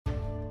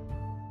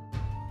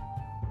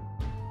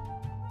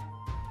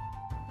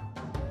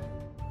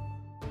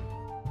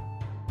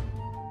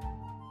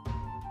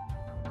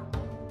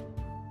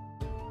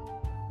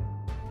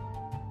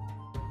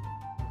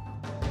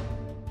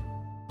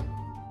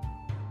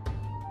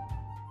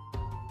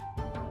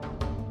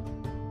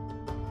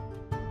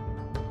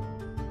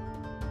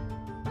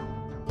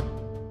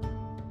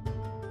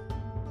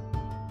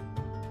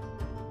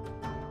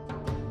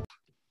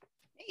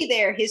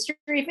there, history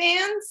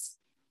fans.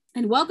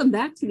 And welcome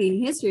back to the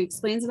History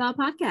Explains It All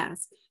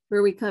podcast,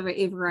 where we cover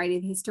a variety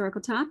of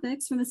historical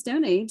topics from the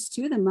Stone Age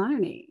to the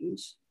modern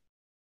age.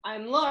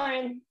 I'm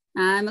Lauren.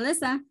 I'm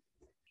Melissa.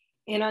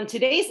 And on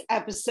today's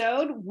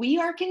episode, we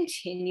are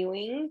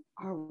continuing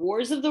our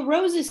Wars of the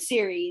Roses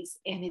series,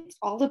 and it's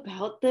all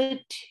about the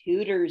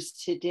Tudors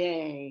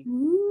today.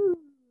 Ooh.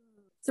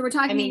 So we're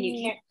talking,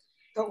 you can't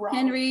go wrong.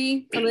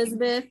 Henry,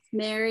 Elizabeth,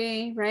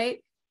 Mary,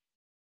 right?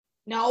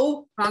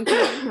 No.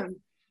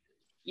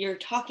 You're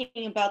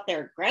talking about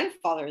their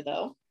grandfather,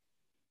 though,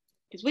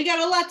 because we got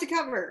a lot to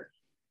cover.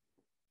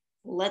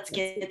 Let's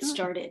get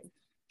started.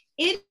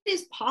 It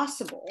is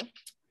possible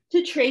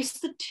to trace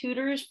the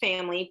Tudors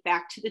family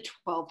back to the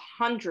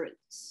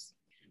 1200s,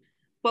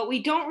 but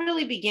we don't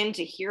really begin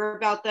to hear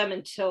about them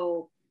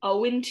until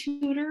Owen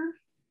Tudor.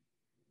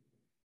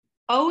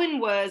 Owen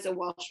was a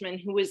Welshman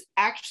who was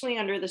actually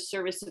under the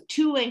service of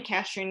two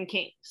Lancastrian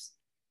kings,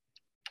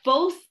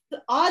 both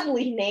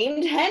oddly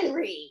named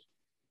Henry.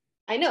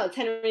 I know, it's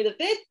Henry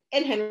V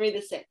and Henry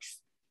VI.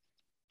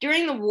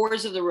 During the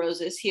Wars of the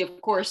Roses, he of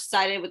course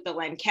sided with the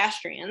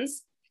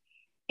Lancastrians,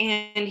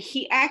 and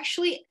he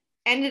actually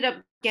ended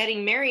up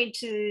getting married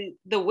to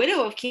the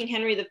widow of King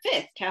Henry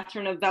V,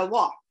 Catherine of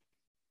Valois.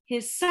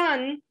 His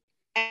son,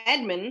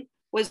 Edmund,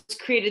 was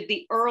created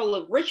the Earl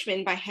of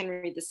Richmond by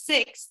Henry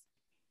VI,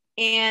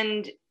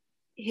 and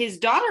his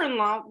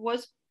daughter-in-law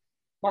was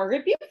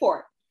Margaret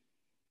Beaufort.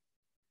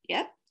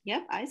 Yep,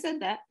 I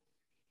said that.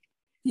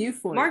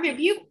 Beaufort. Margaret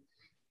Beaufort.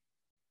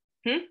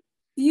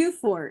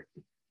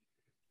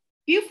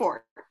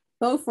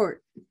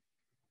 Beaufort.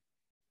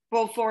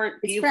 Beaufort.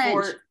 It's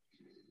Beaufort. French.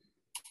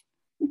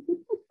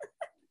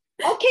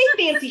 Okay,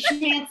 fancy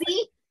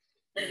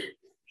schmancy.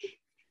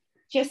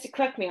 Just to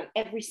correct me on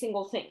every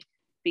single thing,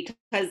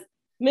 because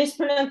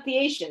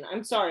mispronunciation.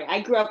 I'm sorry. I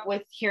grew up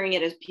with hearing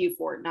it as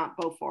Beaufort, not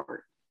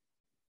Beaufort.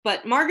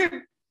 But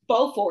Margaret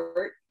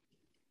Beaufort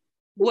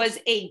was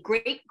a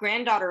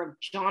great-granddaughter of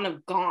John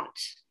of Gaunt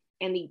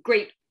and the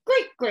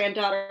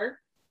great-great-granddaughter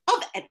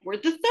of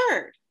Edward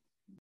III.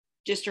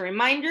 Just a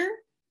reminder,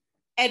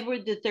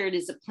 Edward III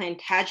is a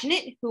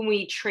Plantagenet whom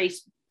we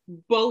trace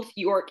both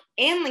York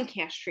and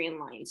Lancastrian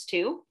lines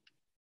to.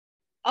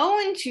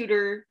 Owen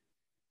Tudor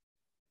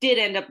did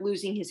end up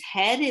losing his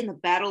head in the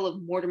Battle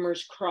of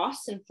Mortimer's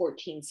Cross in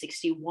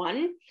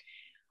 1461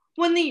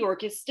 when the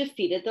Yorkists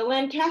defeated the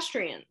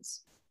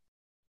Lancastrians.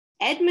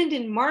 Edmund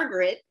and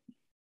Margaret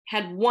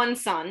had one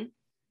son,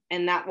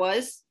 and that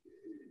was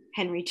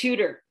Henry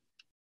Tudor.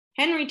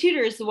 Henry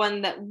Tudor is the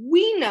one that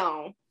we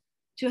know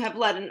to have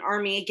led an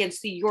army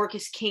against the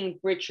Yorkist King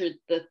Richard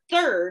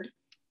III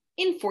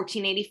in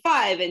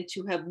 1485 and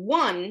to have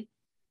won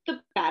the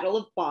Battle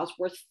of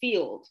Bosworth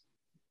Field,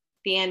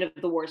 the end of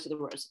the Wars of the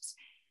Roses.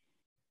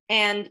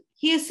 And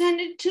he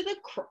ascended to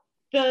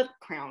the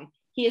crown.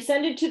 He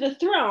ascended to the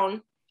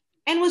throne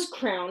and was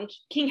crowned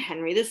King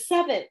Henry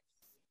VII,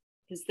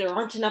 because there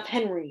aren't enough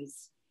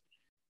Henrys.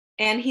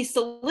 And he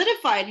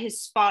solidified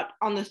his spot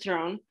on the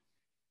throne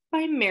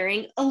by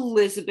marrying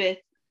Elizabeth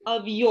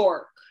of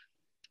York.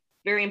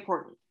 Very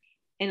important.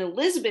 And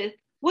Elizabeth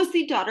was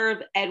the daughter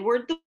of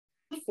Edward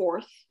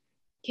IV,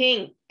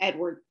 King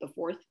Edward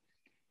IV,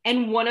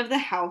 and one of the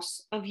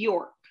House of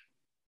York.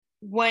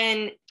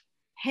 When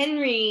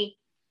Henry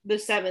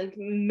VII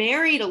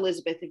married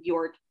Elizabeth of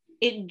York,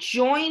 it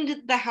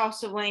joined the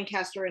House of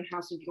Lancaster and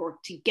House of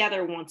York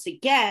together once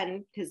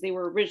again, because they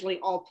were originally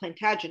all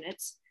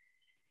Plantagenets.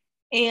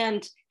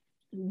 And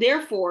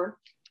therefore,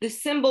 the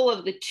symbol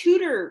of the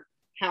Tudor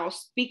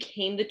house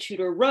became the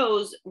Tudor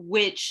rose,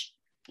 which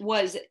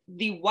was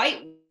the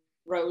white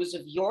rose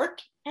of York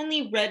and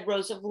the red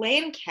rose of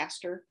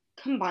Lancaster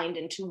combined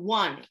into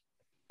one.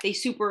 They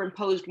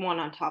superimposed one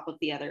on top of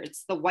the other.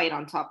 It's the white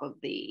on top of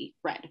the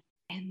red.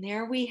 And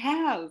there we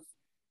have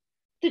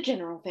the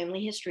general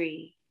family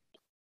history.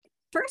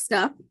 First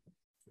up,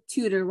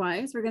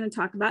 Tudor-wise, we're going to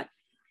talk about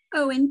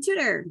Owen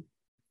Tudor,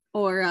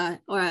 or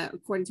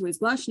according to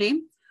his Welsh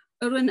name,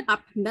 Owen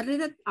ap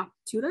Meredith ap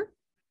Tudor.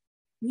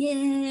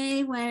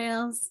 Yay,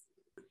 Wales.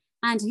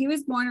 And he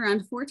was born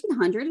around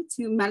 1400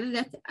 to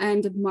Meredith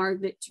and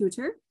Margaret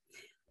Tudor.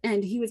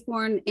 And he was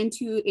born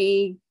into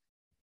a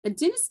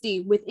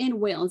dynasty within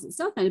Wales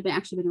itself that had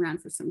actually been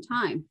around for some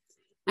time.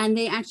 And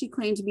they actually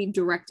claim to be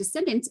direct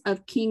descendants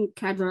of King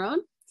Cadwallon,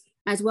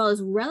 as well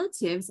as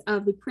relatives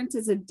of the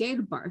Princess of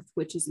Deheubarth,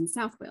 which is in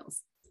South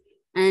Wales.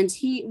 And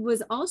he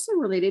was also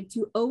related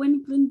to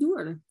Owen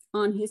Glyndwr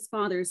on his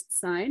father's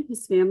side.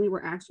 His family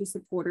were actually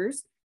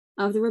supporters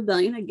of the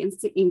rebellion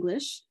against the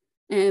English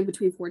and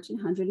between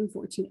 1400 and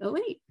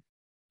 1408.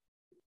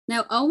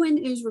 Now, Owen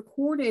is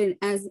recorded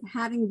as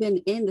having been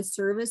in the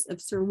service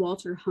of Sir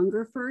Walter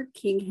Hungerford,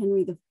 King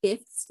Henry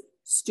V's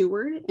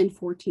steward in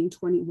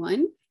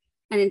 1421.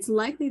 And it's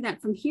likely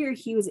that from here,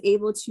 he was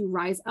able to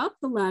rise up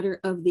the ladder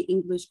of the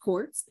English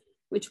courts,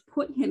 which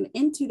put him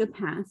into the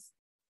path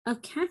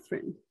of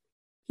Catherine.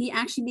 He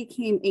actually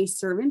became a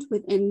servant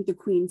within the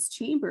Queen's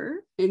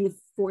chamber in the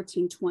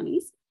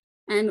 1420s,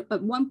 and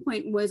at one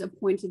point was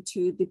appointed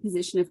to the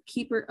position of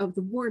keeper of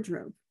the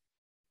wardrobe.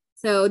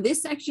 So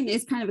this section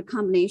is kind of a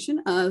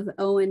combination of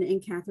Owen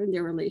and Catherine,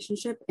 their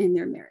relationship and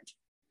their marriage.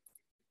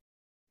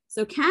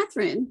 So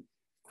Catherine,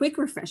 quick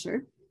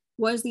refresher,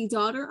 was the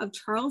daughter of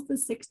Charles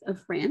VI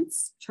of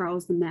France,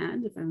 Charles the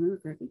Mad, if I remember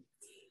correctly.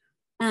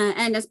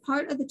 And as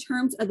part of the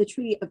terms of the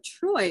Treaty of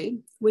Troyes,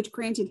 which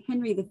granted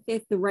Henry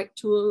V the right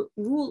to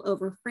rule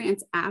over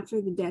France after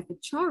the death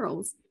of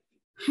Charles,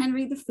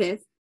 Henry V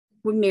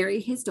would marry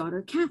his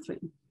daughter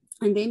Catherine.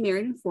 And they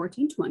married in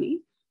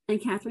 1420, and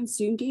Catherine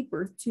soon gave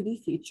birth to the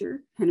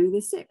future Henry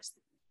VI.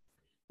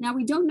 Now,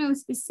 we don't know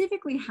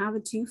specifically how the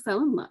two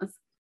fell in love,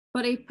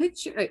 but a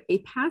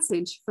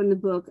passage from the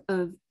book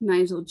of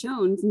Nigel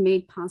Jones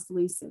may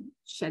possibly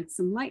shed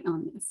some light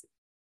on this.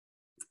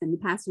 And the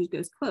passage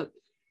goes, quote,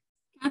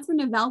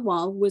 Catherine of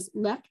Valois was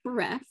left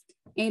bereft,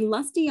 a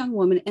lusty young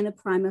woman in the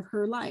prime of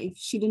her life.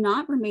 She did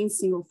not remain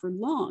single for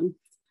long.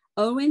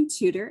 Owen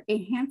Tudor,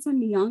 a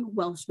handsome young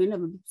Welshman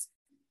of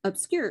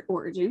obscure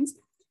origins,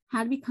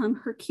 had become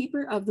her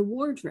keeper of the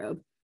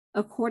wardrobe.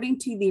 According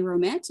to the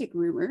romantic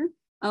rumor,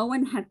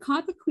 Owen had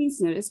caught the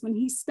queen's notice when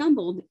he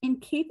stumbled,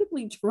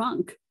 incapably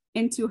drunk,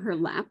 into her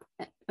lap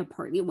at a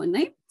party one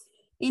night.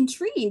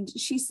 Intrigued,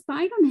 she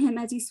spied on him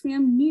as he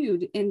swam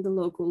nude in the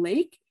local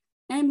lake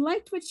and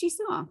liked what she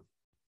saw.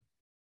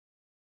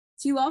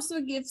 To also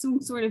give some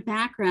sort of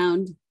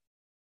background,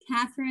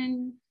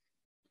 Catherine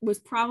was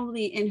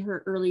probably in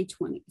her early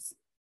 20s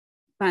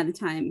by the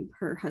time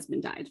her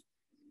husband died.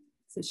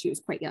 So she was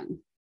quite young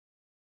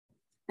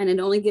and had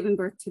only given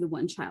birth to the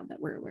one child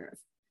that we're aware of.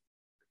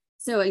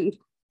 So in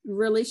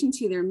relation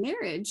to their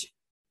marriage,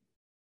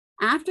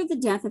 after the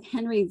death of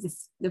Henry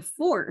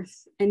IV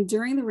and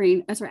during the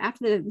reign,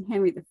 after the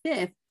Henry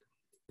V,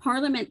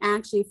 Parliament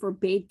actually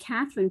forbade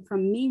Catherine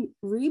from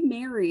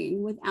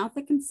remarrying without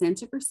the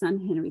consent of her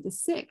son, Henry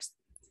VI.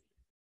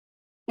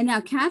 And now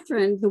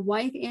Catherine, the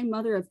wife and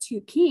mother of two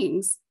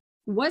kings,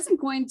 wasn't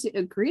going to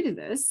agree to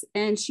this.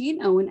 And she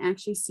and Owen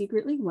actually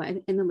secretly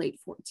wed in the late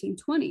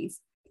 1420s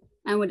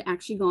and would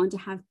actually go on to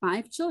have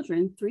 5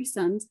 children, 3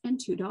 sons and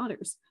 2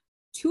 daughters,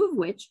 2 of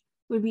which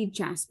would be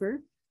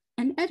Jasper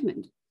and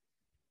Edmund,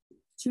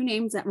 2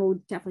 names that will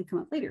definitely come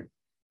up later.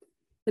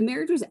 The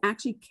marriage was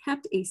actually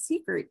kept a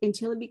secret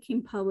until it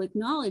became public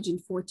knowledge in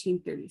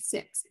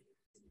 1436.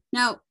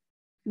 Now,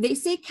 they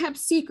say kept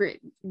secret.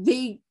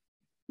 They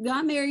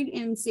got married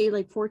in, say,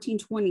 like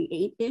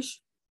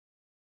 1428-ish,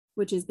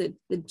 which is the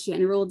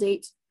general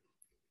date.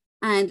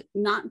 And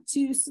not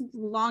too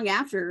long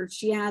after,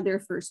 she had their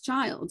first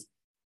child.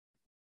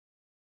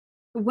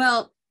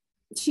 Well,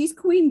 she's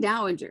Queen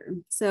Dowager,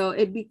 so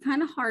it'd be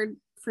kind of hard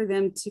for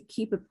them to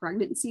keep a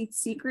pregnancy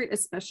secret,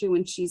 especially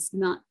when she's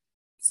not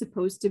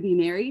supposed to be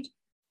married.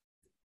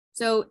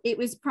 So it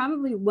was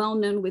probably well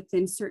known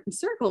within certain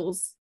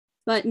circles,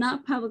 but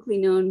not publicly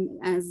known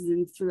as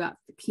in throughout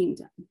the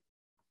kingdom.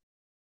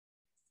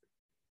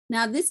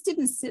 Now, this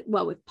didn't sit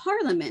well with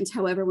Parliament,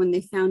 however, when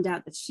they found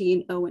out that she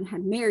and Owen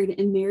had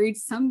married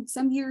some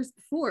years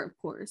before, of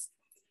course.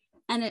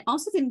 And it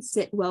also didn't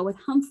sit well with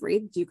Humphrey,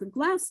 the Duke of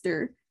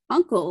Gloucester,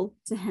 uncle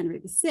to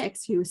Henry VI,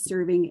 who was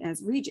serving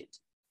as regent.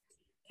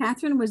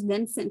 Catherine was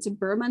then sent to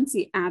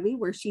Bermondsey Abbey,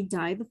 where she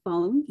died the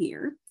following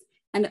year.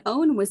 And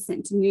Owen was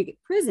sent to Newgate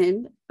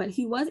Prison, but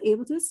he was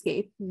able to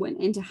escape, went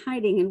into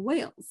hiding in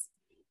Wales.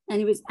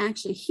 And it was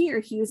actually here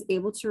he was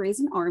able to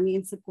raise an army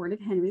in support of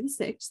Henry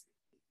VI,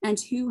 and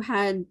who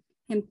had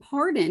him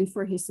pardoned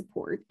for his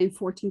support in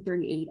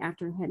 1438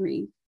 after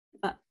Henry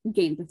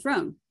gained the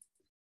throne.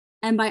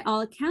 And by all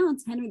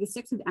accounts, Henry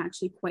VI was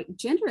actually quite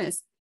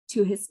generous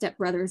to his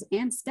stepbrothers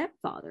and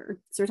stepfather.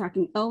 So we're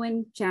talking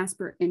Owen,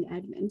 Jasper, and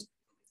Edmund.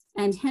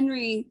 And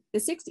Henry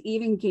VI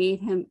even gave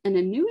him an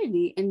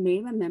annuity and made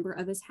him a member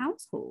of his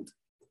household.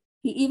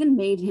 He even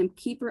made him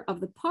keeper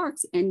of the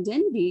parks in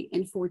Denbigh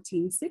in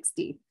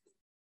 1460.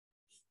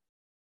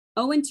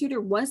 Owen Tudor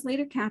was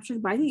later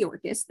captured by the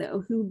Yorkists,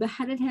 though, who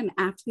beheaded him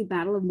after the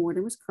Battle of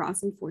Mortimer's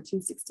Cross in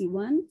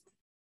 1461,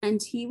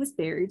 and he was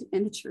buried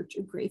in the Church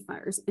of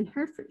Greyfriars in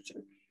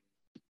Hertfordshire.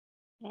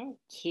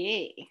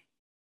 Okay,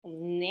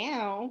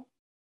 now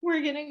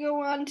we're going to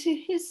go on to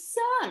his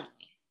son.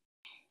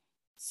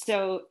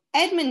 So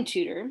Edmund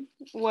Tudor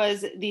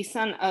was the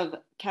son of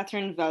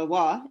Catherine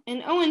Valois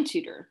and Owen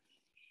Tudor.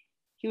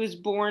 He was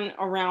born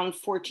around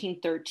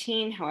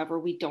 1413. However,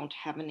 we don't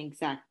have an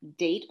exact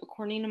date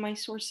according to my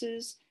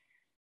sources.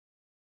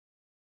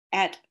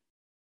 At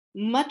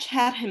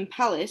Muchhatham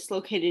Palace,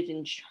 located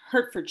in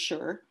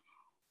Hertfordshire,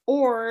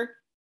 or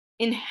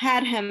in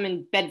Hadham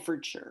in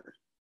Bedfordshire.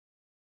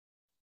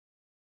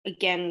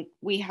 Again,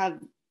 we have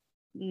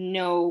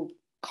no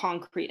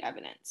concrete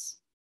evidence.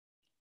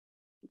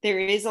 There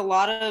is a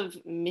lot of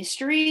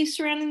mystery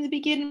surrounding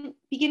the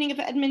beginning of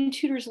Edmund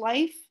Tudor's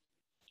life.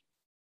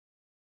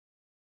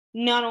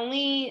 Not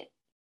only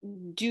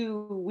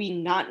do we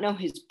not know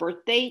his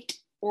birth date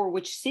or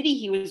which city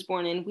he was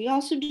born in, we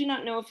also do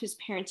not know if his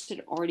parents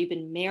had already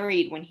been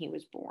married when he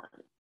was born.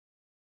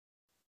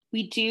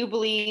 We do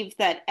believe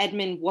that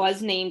Edmund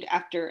was named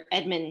after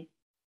Edmund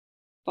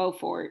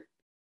Beaufort,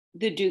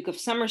 the Duke of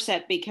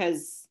Somerset,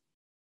 because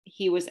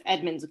he was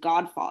Edmund's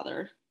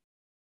godfather.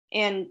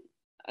 And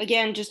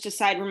again, just a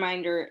side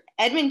reminder,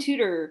 Edmund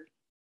Tudor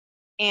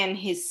and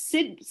his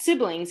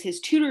siblings, his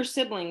Tudor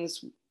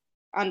siblings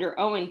under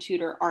Owen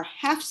Tudor, are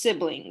half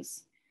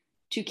siblings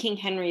to King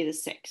Henry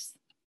VI.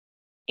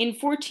 In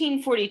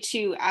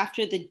 1442,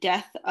 after the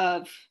death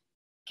of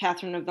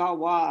Catherine of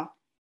Valois,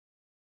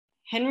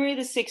 Henry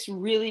VI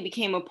really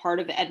became a part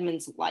of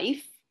Edmund's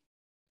life.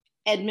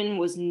 Edmund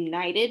was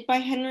knighted by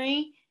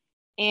Henry,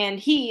 and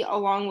he,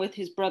 along with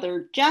his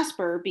brother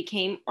Jasper,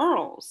 became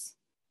earls.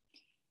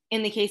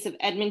 In the case of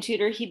Edmund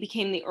Tudor, he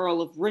became the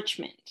Earl of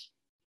Richmond.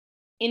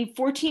 In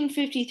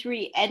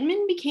 1453,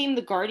 Edmund became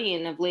the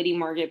guardian of Lady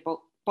Margaret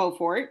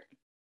Beaufort.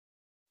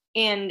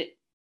 And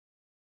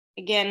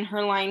again,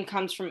 her line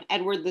comes from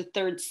Edward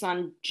III's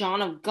son,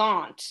 John of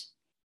Gaunt,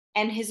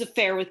 and his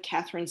affair with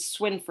Catherine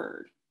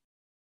Swynford.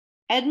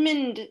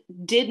 Edmund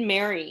did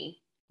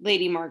marry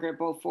Lady Margaret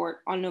Beaufort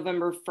on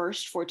November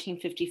 1st,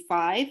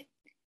 1455.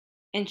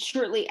 And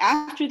shortly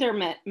after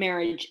their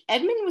marriage,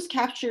 Edmund was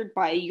captured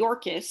by a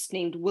Yorkist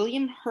named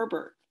William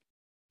Herbert.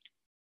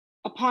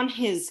 Upon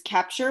his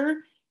capture,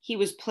 he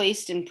was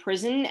placed in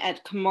prison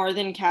at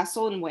Carmarthen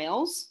Castle in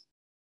Wales,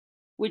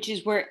 which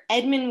is where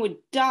Edmund would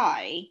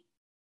die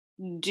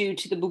due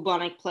to the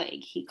bubonic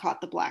plague. He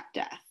caught the Black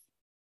Death.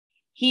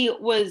 He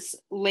was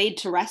laid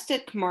to rest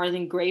at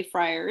Carmarthen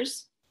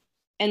Greyfriars,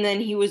 and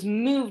then he was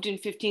moved in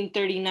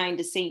 1539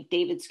 to St.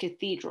 David's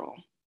Cathedral.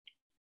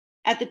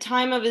 At the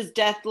time of his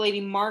death,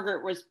 Lady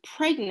Margaret was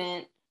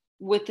pregnant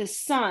with a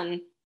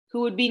son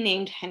who would be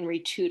named Henry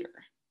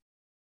Tudor.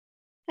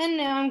 And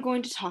now I'm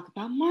going to talk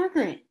about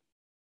Margaret,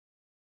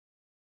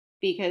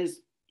 because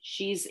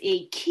she's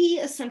a key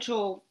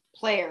essential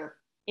player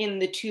in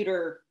the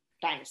Tudor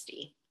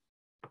dynasty.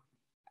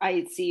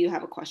 I see you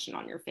have a question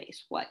on your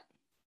face. What?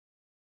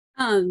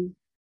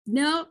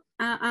 No,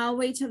 I'll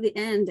wait till the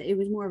end. It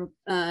was more of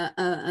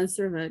a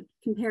sort of a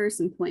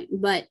comparison point,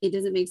 but it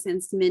doesn't make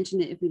sense to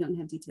mention it if we don't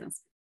have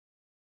details.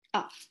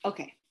 Oh,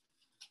 okay.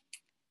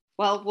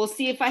 Well, we'll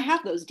see if I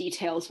have those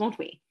details, won't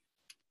we?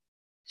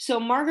 So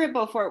Margaret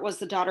Beaufort was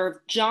the daughter of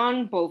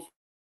John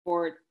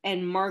Beaufort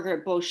and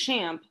Margaret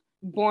Beauchamp,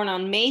 born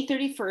on May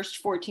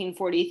 31st,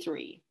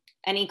 1443.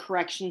 Any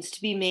corrections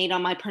to be made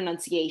on my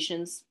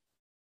pronunciations?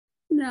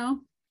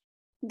 No.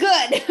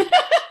 Good.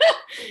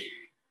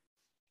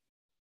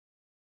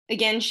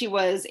 Again, she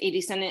was a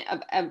descendant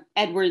of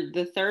Edward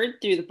III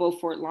through the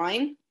Beaufort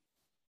line.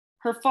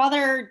 Her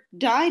father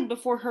died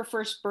before her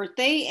first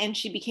birthday, and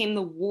she became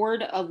the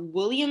ward of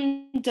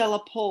William de la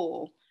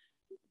Pole,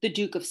 the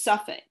Duke of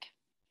Suffolk.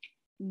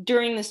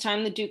 During this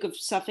time, the Duke of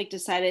Suffolk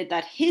decided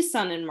that his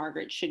son and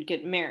Margaret should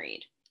get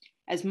married,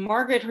 as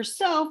Margaret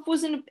herself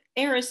was an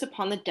heiress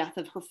upon the death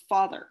of her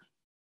father.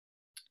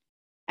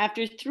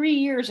 After 3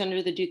 years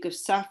under the Duke of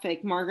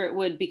Suffolk, Margaret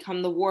would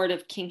become the ward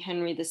of King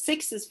Henry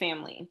VI's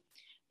family,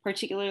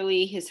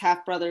 particularly his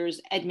half-brothers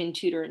Edmund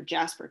Tudor and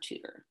Jasper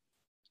Tudor.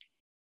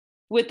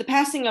 With the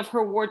passing of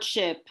her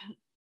wardship,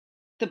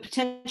 the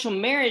potential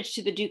marriage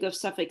to the Duke of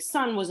Suffolk's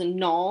son was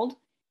annulled,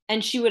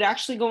 and she would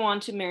actually go on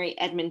to marry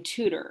Edmund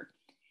Tudor.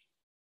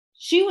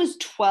 She was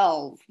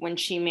 12 when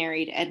she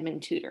married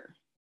Edmund Tudor.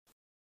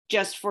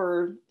 Just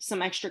for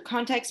some extra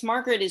context,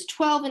 Margaret is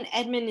 12 and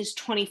Edmund is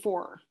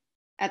 24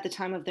 at the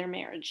time of their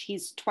marriage.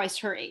 He's twice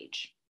her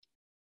age.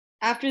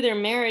 After their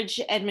marriage,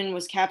 Edmund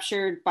was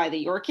captured by the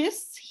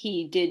Yorkists.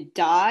 He did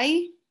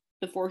die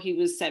before he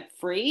was set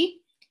free,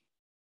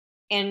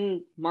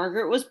 and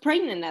Margaret was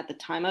pregnant at the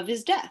time of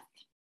his death.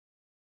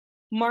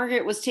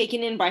 Margaret was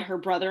taken in by her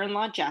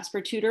brother-in-law,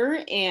 Jasper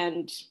Tudor,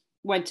 and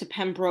went to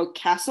Pembroke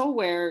Castle,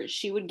 where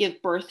she would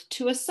give birth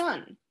to a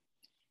son,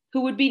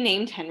 who would be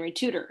named Henry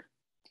Tudor.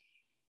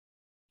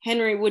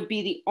 Henry would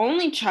be the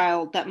only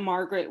child that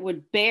Margaret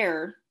would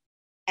bear,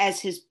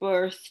 as his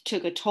birth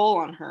took a toll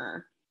on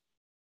her.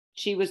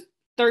 She was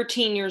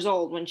 13 years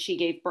old when she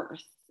gave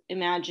birth.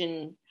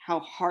 Imagine how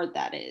hard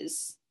that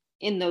is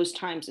in those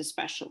times,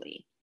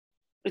 especially.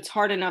 It's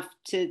hard enough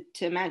to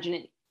imagine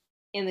it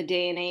in the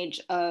day and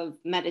age of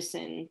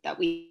medicine that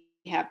we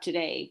have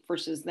today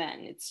versus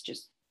then. It's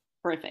just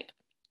horrific.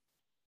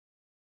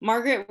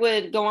 Margaret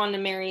would go on to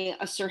marry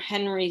a Sir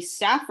Henry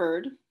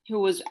Stafford, who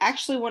was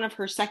actually one of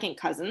her second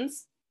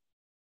cousins.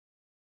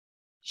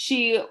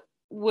 She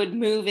would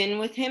move in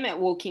with him at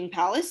Woking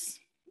Palace.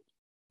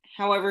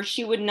 However,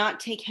 she would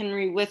not take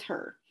Henry with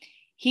her.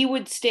 He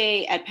would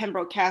stay at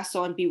Pembroke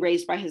Castle and be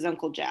raised by his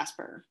uncle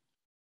Jasper.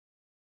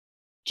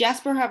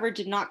 Jasper, however,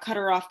 did not cut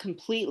her off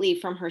completely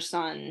from her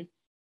son.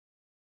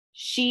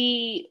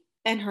 She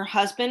and her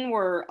husband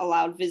were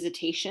allowed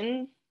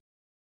visitation.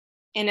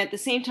 And at the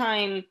same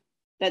time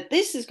that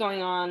this is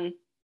going on,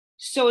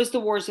 so is the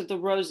Wars of the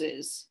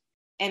Roses.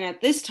 And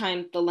at this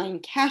time, the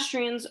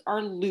Lancastrians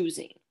are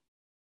losing.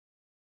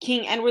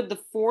 King Edward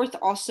IV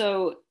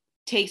also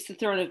takes the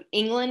throne of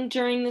England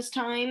during this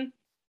time.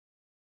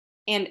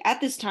 And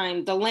at this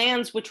time, the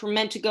lands which were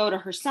meant to go to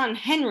her son,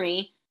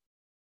 Henry,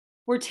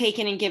 were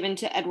taken and given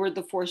to Edward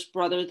IV's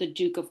brother, the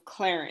Duke of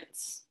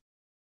Clarence.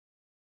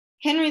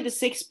 Henry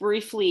VI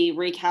briefly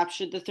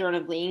recaptured the throne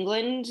of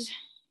England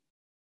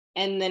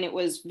and then it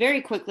was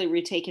very quickly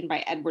retaken by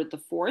Edward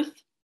IV.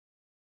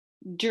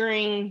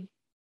 During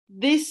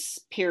this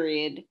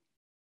period,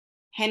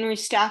 Henry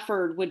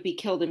Stafford would be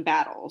killed in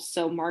battle,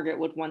 so Margaret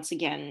would once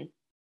again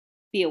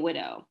be a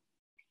widow.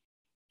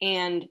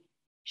 And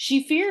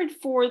she feared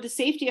for the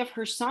safety of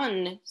her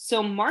son,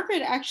 so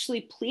Margaret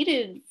actually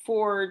pleaded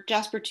for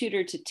Jasper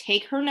Tudor to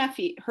take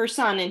her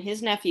son and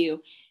his nephew,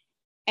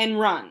 and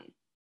run.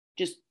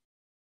 Just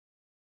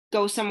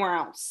go somewhere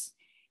else,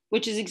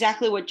 which is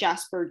exactly what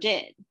Jasper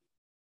did.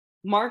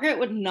 Margaret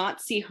would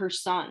not see her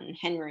son,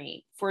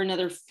 Henry, for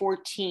another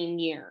 14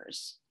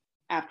 years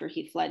after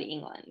he fled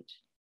England.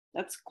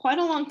 That's quite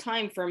a long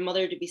time for a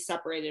mother to be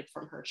separated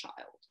from her child.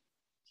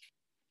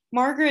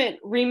 Margaret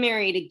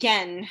remarried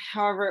again.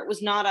 However, it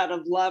was not out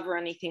of love or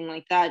anything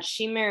like that.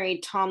 She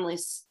married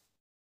Thomas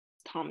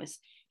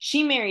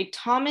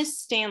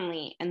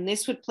Stanley, and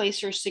this would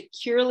place her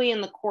securely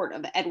in the court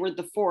of Edward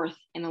IV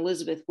and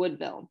Elizabeth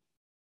Woodville.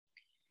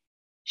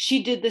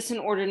 She did this in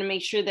order to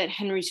make sure that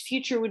Henry's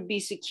future would be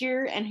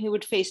secure and he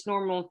would face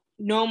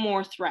no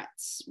more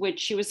threats, which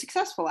she was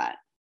successful at.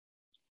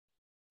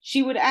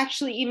 She would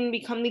actually even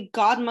become the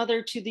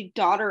godmother to the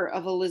daughter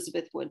of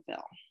Elizabeth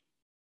Woodville.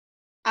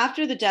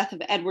 After the death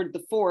of Edward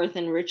IV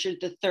and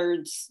Richard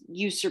III's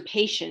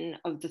usurpation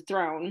of the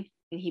throne,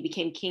 and he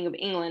became King of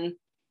England,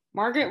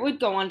 Margaret would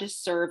go on to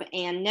serve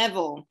Anne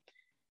Neville,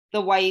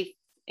 the wife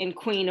and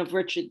queen of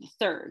Richard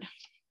III.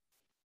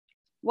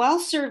 While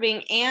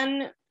serving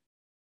Anne,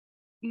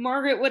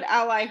 Margaret would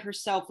ally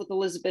herself with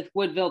Elizabeth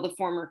Woodville, the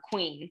former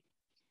queen.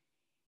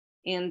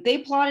 And they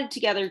plotted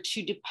together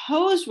to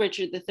depose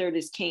Richard III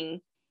as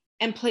king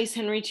and place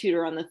Henry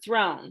Tudor on the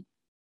throne.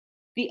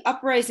 The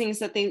uprisings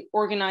that they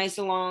organized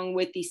along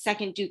with the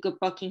second Duke of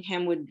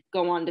Buckingham would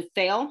go on to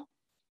fail,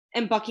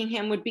 and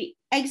Buckingham would be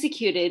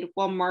executed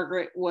while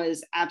Margaret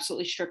was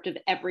absolutely stripped of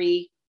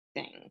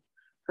everything.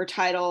 Her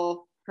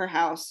title, her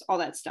house, all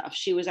that stuff.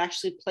 She was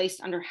actually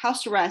placed under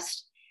house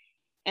arrest,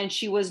 and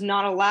she was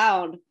not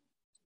allowed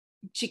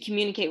to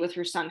communicate with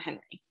her son,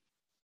 Henry.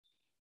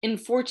 In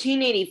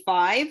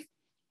 1485,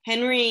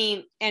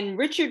 Henry and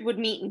Richard would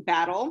meet in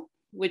battle,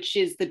 which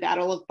is the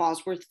Battle of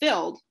Bosworth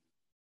Field.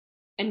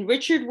 And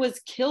Richard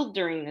was killed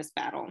during this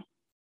battle,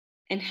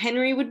 and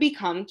Henry would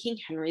become King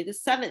Henry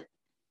VII.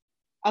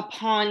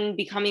 Upon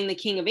becoming the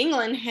King of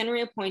England,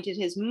 Henry appointed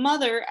his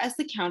mother as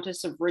the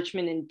Countess of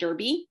Richmond and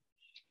Derby,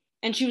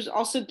 and she was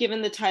also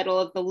given the title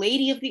of the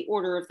Lady of the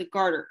Order of the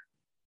Garter.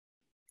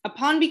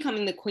 Upon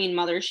becoming the Queen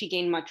Mother, she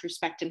gained much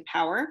respect and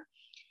power,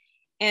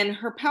 and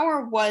her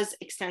power was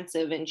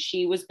extensive, and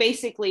she was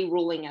basically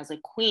ruling as a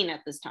queen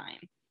at this time.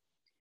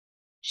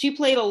 She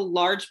played a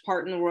large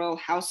part in the royal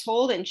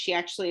household, and she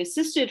actually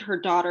assisted her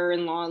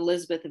daughter-in-law,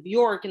 Elizabeth of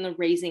York, in the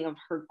raising of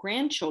her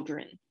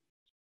grandchildren.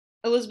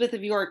 Elizabeth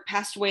of York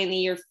passed away in the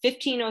year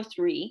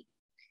 1503,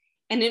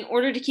 and in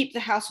order to keep the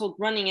household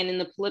running and in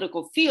the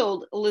political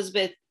field,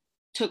 Elizabeth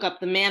took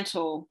up the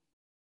mantle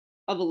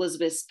of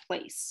Elizabeth's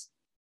place.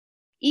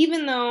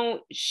 Even though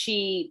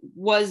she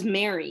was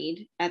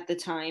married at the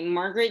time,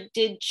 Margaret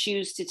did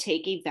choose to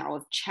take a vow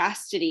of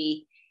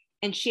chastity,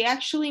 and she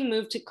actually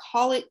moved to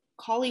Cawley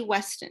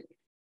Weston,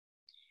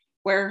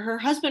 where her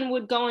husband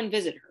would go and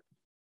visit her.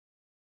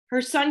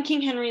 Her son,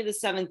 King Henry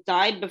VII,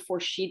 died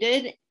before she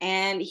did,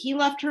 and he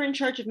left her in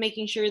charge of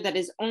making sure that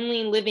his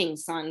only living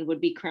son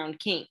would be crowned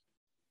king.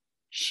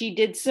 She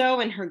did so,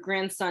 and her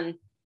grandson,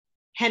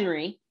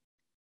 Henry,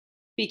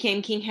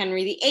 became King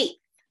Henry VIII.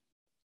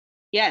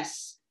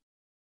 Yes,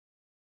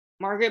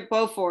 Margaret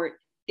Beaufort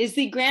is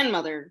the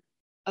grandmother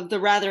of the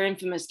rather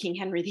infamous King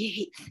Henry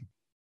VIII.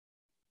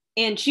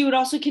 And she would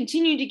also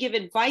continue to give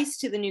advice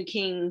to the new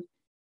king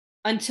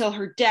until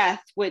her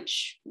death,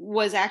 which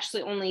was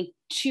actually only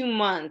 2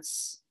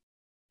 months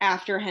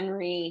after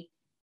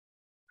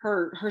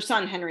her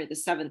son Henry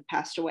VII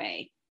passed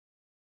away.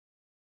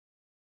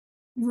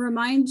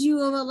 Remind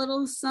you of a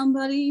little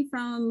somebody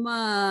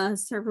from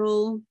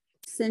several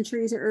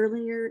centuries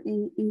earlier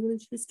in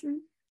English history?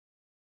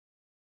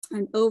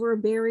 An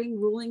overbearing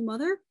ruling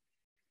mother?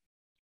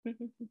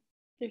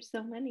 There's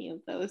so many of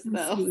those,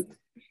 though.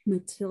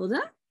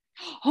 Matilda?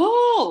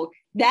 Oh,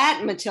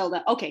 that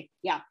Matilda. Okay.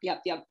 Yep.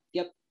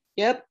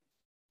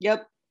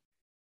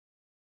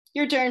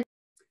 Your turn.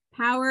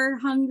 Power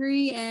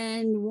hungry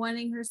and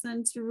wanting her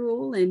son to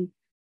rule. And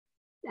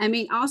I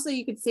mean, also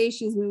you could say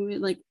she's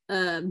moving like,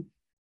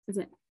 is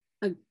it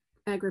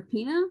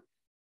Agrippina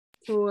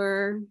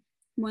for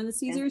one of the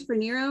Caesars, for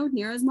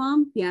Nero's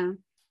mom? Yeah.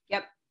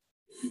 Yep.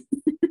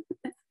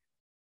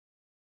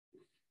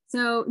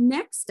 So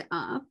next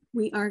up,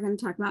 we are going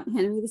to talk about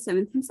Henry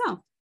VII himself.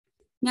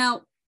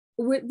 Now,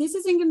 this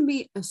isn't going to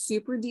be a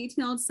super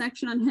detailed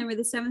section on Henry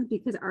VII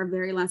because our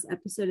very last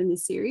episode in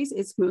this series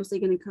is mostly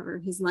going to cover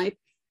his life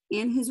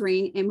and his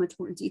reign in much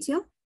more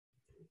detail,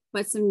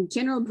 but some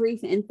general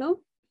brief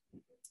info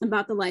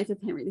about the life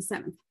of Henry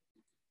VII.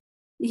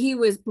 He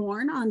was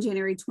born on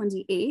January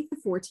 28th,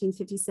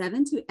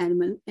 1457 to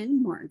Edmund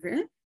and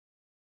Margaret.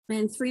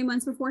 And 3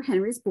 months before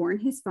Henry was born,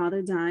 his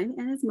father died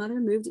and his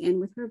mother moved in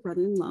with her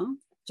brother-in-law,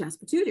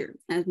 Jasper Tudor,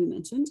 as we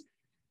mentioned.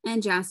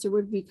 and Jasper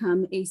would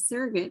become a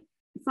surrogate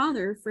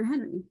father for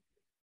Henry.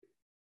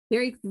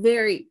 Very,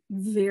 very,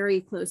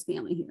 very close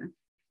family here.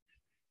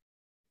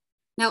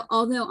 Now,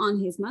 although on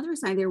his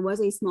mother's side, there was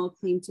a small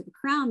claim to the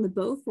crown, the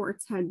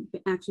Beauforts had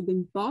actually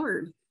been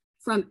barred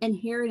from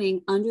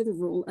inheriting under the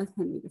rule of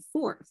Henry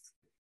IV.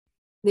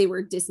 They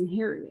were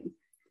disinherited.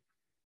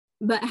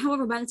 But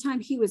however, by the time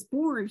he was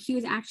born, he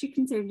was actually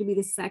considered to be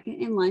the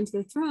second in line to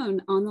the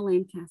throne on the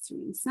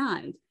Lancastrian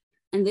side.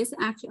 And this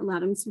actually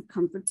allowed him some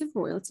comforts of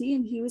royalty,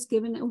 and he was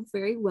given a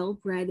very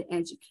well-bred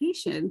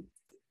education.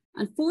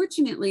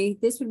 Unfortunately,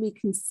 this would be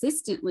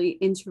consistently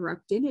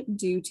interrupted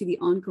due to the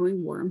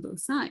ongoing war on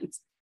both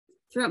sides.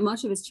 Throughout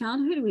much of his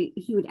childhood,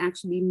 he would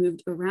actually be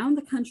moved around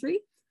the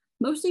country,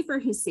 mostly for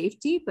his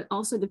safety, but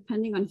also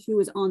depending on who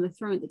was on the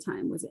throne at the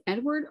time. Was it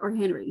Edward or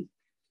Henry?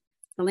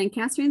 The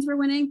Lancastrians were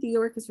winning, the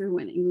Yorkists were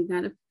winning. We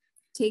got to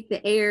take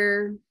the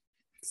heir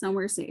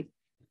somewhere safe.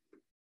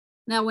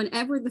 Now, when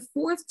Edward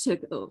IV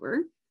took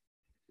over,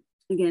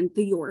 again,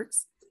 the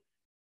Yorks,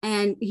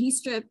 and he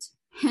stripped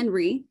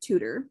Henry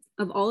Tudor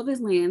of all of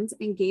his lands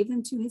and gave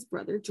them to his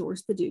brother,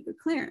 George, the Duke of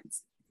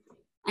Clarence.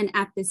 And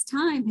at this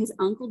time, his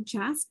uncle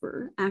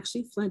Jasper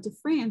actually fled to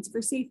France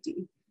for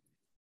safety.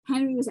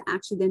 Henry was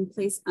actually then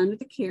placed under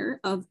the care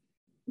of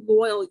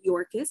loyal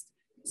Yorkist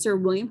Sir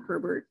William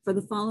Herbert for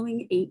the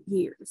following 8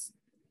 years.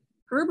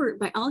 Herbert,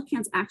 by all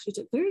accounts, actually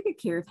took very good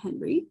care of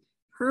Henry.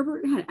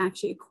 Herbert had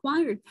actually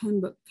acquired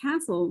Pembroke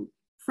Castle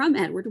from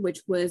Edward,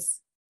 which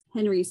was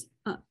Henry's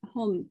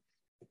home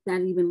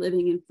that he'd been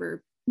living in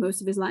for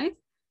most of his life,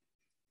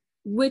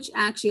 which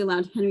actually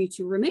allowed Henry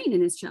to remain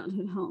in his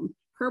childhood home.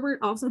 Herbert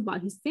also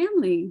brought his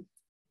family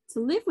to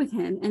live with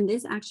him, and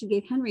this actually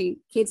gave Henry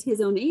kids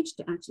his own age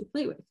to actually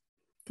play with,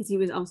 because he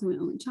was also an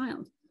only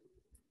child.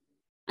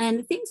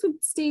 And things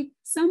would stay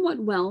somewhat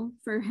well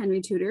for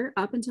Henry Tudor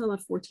up until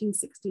about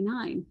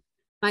 1469.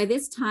 By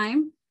this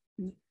time,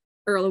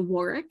 Earl of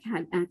Warwick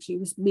had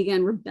actually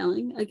began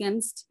rebelling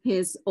against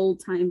his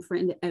old-time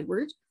friend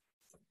Edward,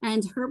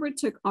 and Herbert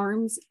took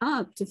arms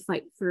up to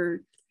fight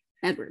for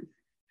Edward.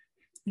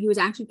 He was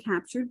actually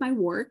captured by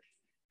Warwick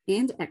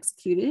and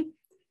executed.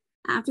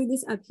 After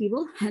this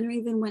upheaval,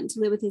 Henry then went to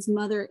live with his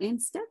mother and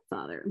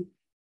stepfather.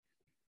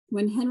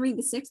 When Henry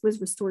VI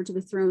was restored to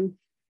the throne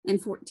in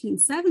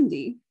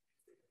 1470,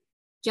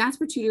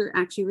 Jasper Tudor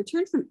actually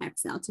returned from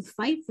exile to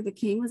fight for the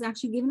king, was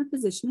actually given a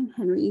position in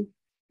Henry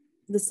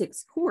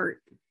VI's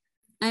court,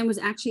 and was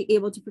actually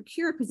able to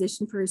procure a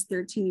position for his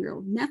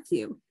 13-year-old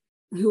nephew,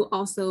 who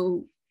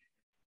also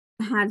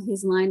had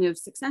his line of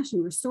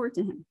succession restored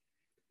to him.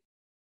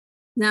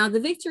 Now, the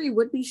victory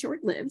would be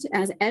short-lived,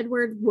 as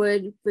Edward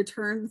would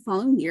return the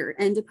following year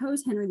and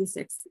depose Henry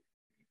VI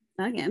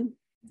again.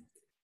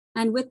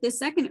 And with this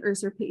second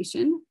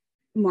usurpation,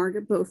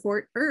 Margaret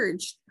Beaufort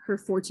urged her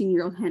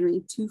 14-year-old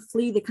Henry to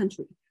flee the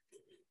country.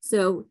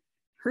 So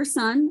her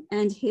son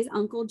and his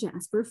uncle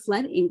Jasper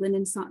fled England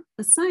and sought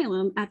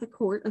asylum at the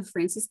court of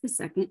Francis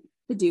II,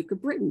 the Duke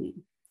of Brittany.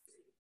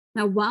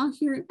 Now, while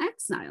here in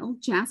exile,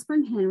 Jasper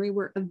and Henry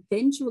were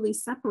eventually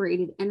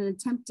separated in an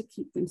attempt to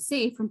keep them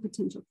safe from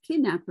potential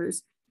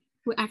kidnappers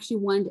who actually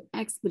wanted to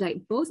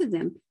expedite both of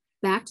them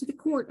back to the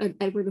court of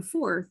Edward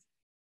IV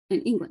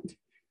in England,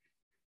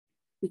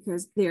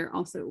 because they're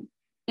also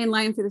in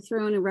line for the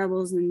throne and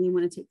rebels, and they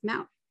want to take them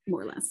out,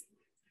 more or less.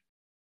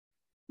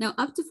 Now,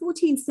 up to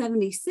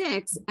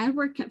 1476,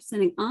 Edward kept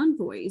sending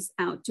envoys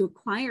out to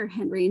acquire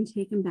Henry and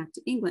take him back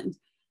to England.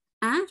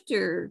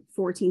 After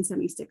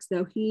 1476,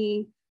 though,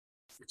 he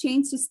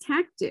changed his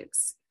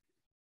tactics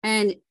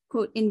and,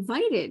 quote,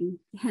 invited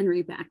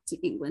Henry back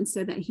to England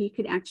so that he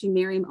could actually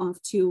marry him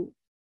off to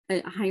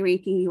a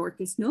high-ranking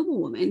Yorkist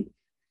noblewoman,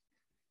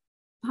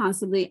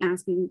 possibly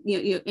asking,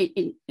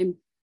 in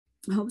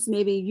hopes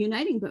maybe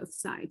uniting both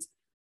sides.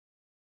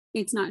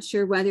 It's not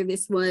sure whether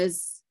this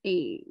was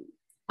a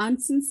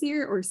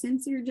unsincere or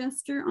sincere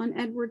gesture on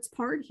Edward's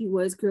part. He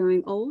was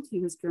growing old, he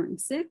was growing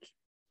sick,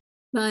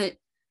 but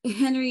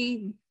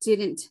Henry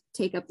didn't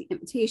take up the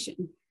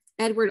invitation.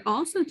 Edward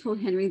also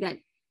told Henry that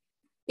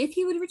if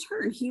he would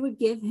return, he would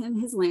give him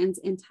his lands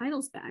and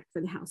titles back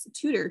for the House of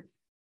Tudor.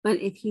 But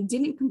if he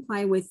didn't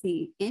comply with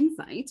the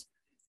invite,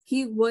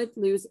 he would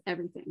lose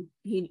everything.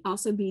 He'd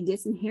also be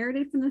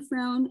disinherited from the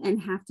throne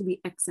and have to be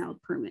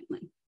exiled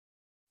permanently.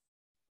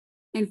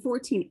 In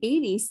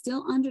 1480,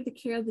 still under the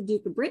care of the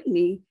Duke of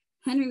Brittany,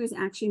 Henry was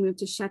actually moved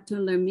to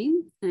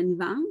Château-L'Hermine and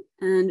Vannes,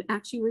 and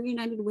actually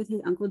reunited with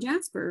his uncle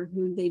Jasper,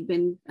 who they'd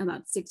been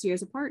about 6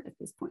 years apart at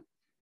this point.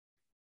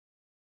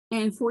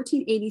 In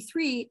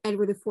 1483,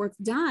 Edward IV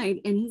died,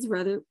 and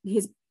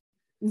his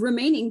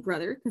remaining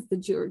brother, because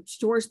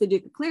George, the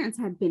Duke of Clarence,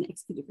 had been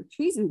executed for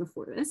treason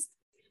before this,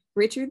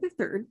 Richard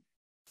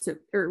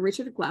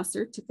of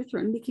Gloucester, took the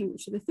throne and became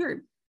Richard III.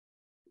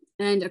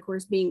 And of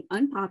course, being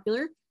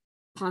unpopular,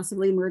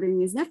 possibly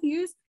murdering his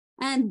nephews,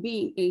 and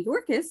being a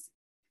Yorkist,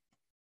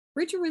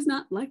 Richard was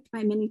not liked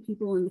by many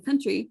people in the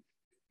country.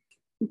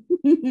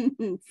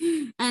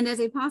 And as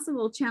a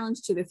possible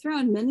challenge to the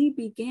throne, many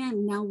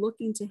began now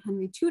looking to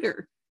Henry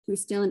Tudor, who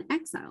was still in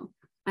exile,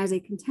 as a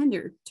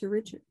contender to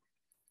Richard.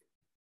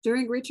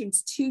 During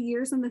Richard's 2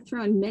 years on the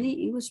throne,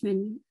 many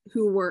Englishmen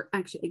who were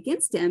actually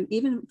against him,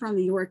 even from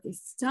the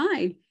Yorkist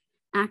side,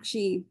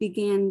 actually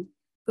began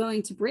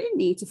going to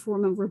Brittany to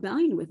form a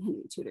rebellion with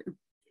Henry Tudor.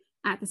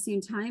 At the same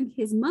time,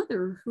 his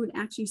mother, who had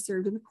actually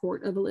served in the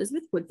court of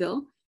Elizabeth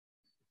Woodville,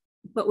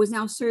 but was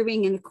now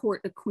serving in the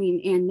court of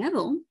Queen Anne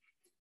Neville,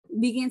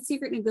 began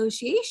secret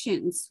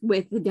negotiations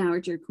with the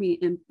Dowager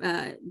Queen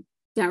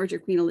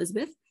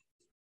Elizabeth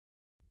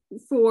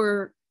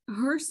for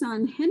her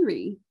son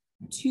Henry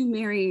to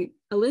marry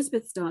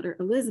Elizabeth's daughter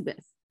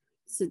Elizabeth,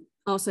 so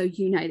also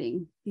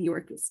uniting the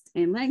Yorkists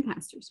and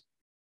Lancasters.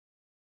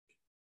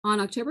 On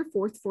October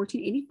 4th,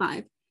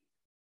 1485,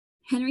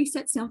 Henry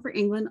set sail for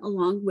England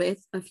along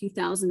with a few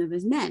thousand of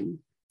his men.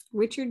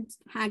 Richard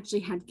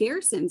actually had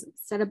garrisons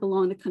set up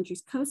along the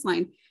country's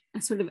coastline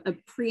as sort of a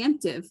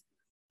preemptive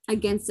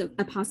against a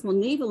possible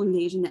naval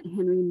invasion that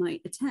Henry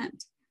might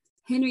attempt.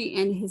 Henry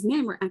and his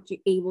men were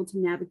actually able to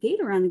navigate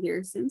around the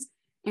garrisons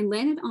and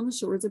landed on the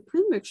shores of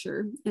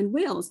Pembrokeshire and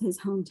Wales, his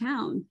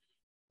hometown,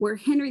 where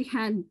Henry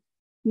had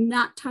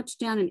not touched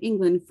down in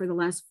England for the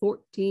last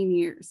 14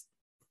 years.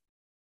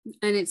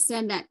 And it's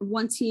said that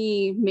once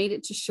he made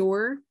it to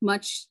shore,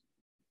 much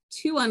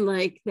too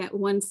unlike that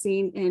one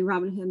scene in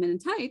Robin Hood Men in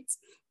Tights,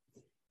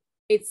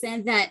 it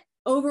said that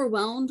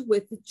overwhelmed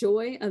with the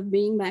joy of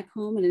being back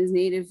home in his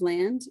native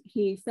land,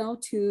 he fell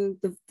to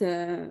the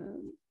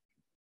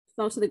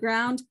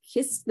ground,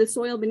 kissed the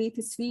soil beneath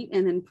his feet,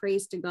 and then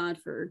praised to God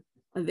for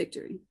a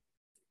victory.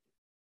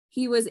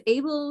 He was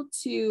able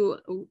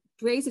to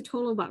raise a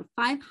total of about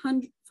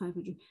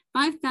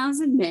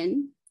 5,000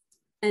 men,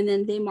 and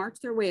then they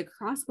marched their way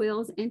across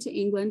Wales into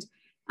England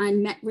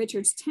and met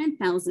Richard's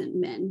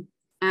 10,000 men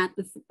at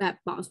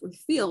Bosworth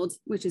Field,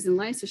 which is in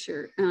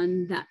Leicestershire,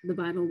 and that the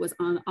battle was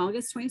on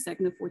August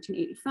 22nd of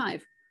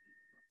 1485.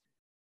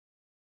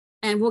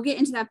 And we'll get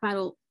into that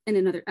battle in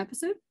another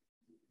episode.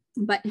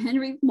 But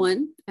Henry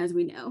won, as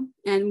we know,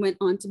 and went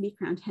on to be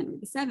crowned Henry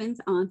VII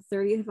on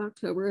 30th of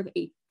October of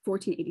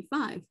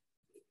 1485.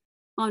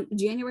 On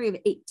January of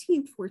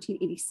 18th,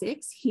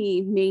 1486,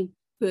 he made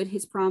good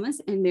his promise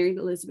and married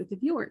Elizabeth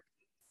of York.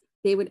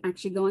 They would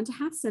actually go on to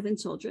have 7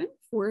 children,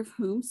 4 of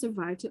whom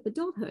survived to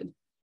adulthood: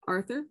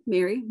 Arthur,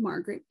 Mary,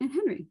 Margaret, and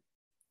Henry.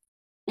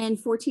 In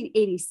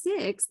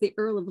 1486, the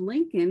Earl of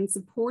Lincoln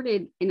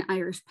supported an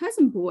Irish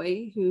peasant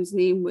boy whose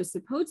name was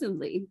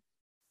supposedly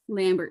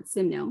Lambert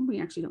Simnel.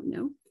 We actually don't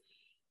know.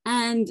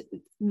 And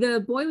the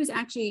boy was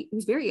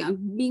very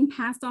young, being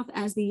passed off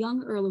as the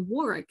young Earl of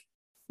Warwick,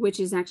 which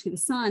is actually the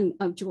son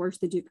of George,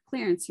 the Duke of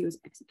Clarence, who was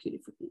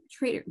executed for being a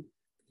traitor.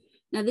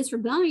 Now, this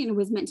rebellion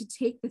was meant to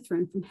take the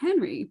throne from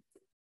Henry,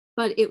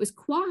 but it was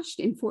quashed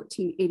in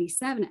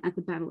 1487 at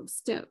the Battle of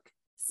Stoke.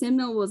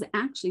 Simnel was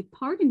actually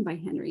pardoned by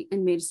Henry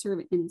and made a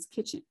servant in his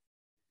kitchen.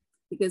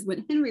 Because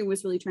what Henry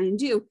was really trying to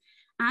do,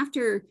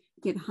 after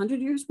you had 100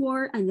 Years'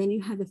 War, and then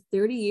you had the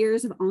 30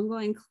 years of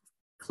ongoing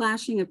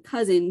clashing of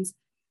cousins,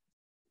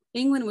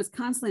 England was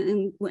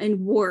constantly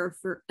in war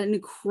for an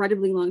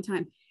incredibly long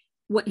time.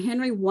 What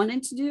Henry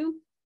wanted to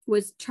do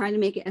was try to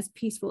make it as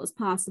peaceful as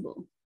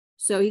possible.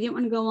 So he didn't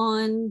want to go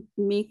on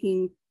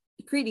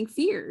creating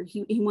fear.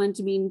 He wanted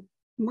to be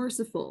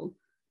merciful,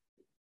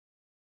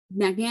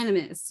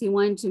 magnanimous. He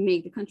wanted to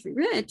make the country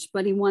rich,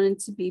 but he wanted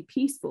to be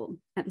peaceful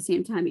at the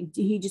same time.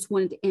 He just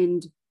wanted to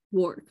end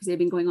war because they'd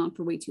been going on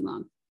for way too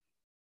long.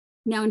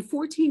 Now, in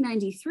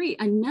 1493,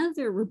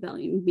 another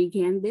rebellion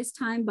began, this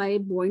time by a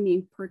boy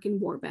named Perkin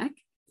Warbeck,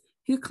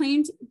 who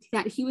claimed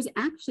that he was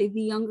actually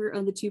the younger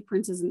of the 2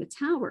 princes in the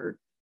Tower,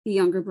 the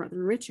younger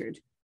brother Richard.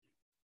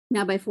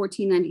 Now, by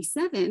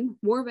 1497,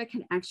 Warbeck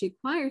had actually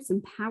acquired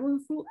some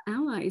powerful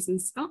allies in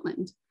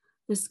Scotland.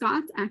 The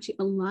Scots actually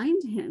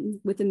aligned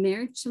him with a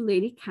marriage to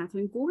Lady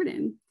Catherine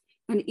Gordon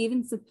and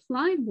even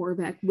supplied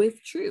Warbeck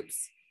with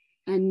troops,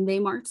 and they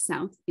marched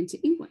south into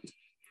England.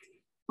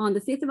 On the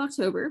 5th of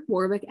October,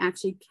 Warbeck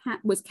actually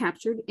was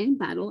captured in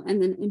battle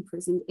and then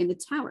imprisoned in the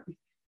Tower.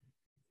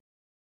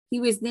 He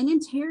was then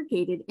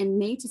interrogated and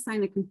made to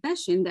sign a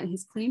confession that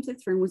his claim to the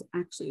throne was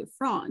actually a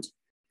fraud.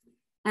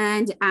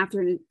 And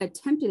after an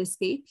attempted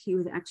escape, he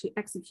was actually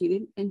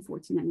executed in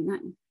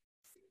 1499.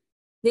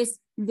 This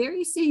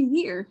very same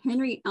year,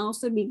 Henry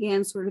also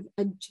began sort of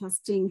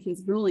adjusting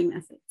his ruling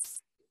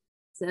methods.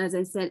 So as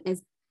I said,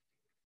 as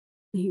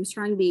he was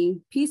trying to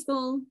be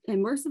peaceful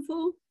and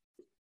merciful,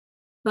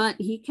 but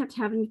he kept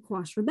having to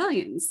quash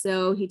rebellions.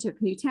 So he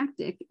took a new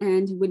tactic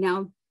and would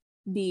now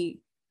be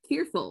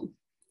fearful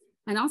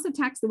and also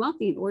tax the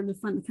wealthy in order to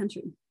fund the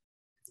country,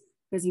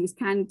 because he was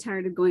kind of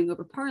tired of going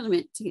over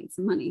Parliament to get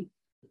some money.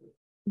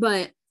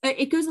 But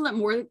it goes a lot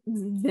more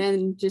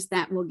than just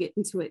that. We'll get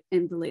into it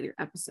in the later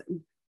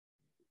episode.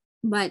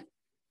 But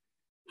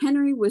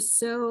Henry was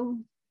so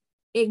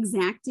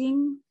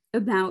exacting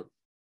about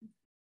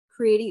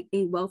creating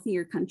a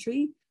wealthier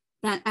country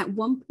that at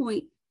one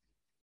point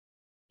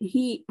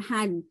he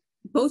had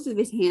both of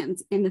his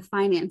hands in the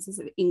finances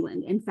of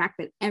England. In fact,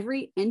 that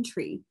every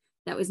entry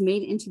that was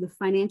made into the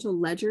financial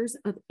ledgers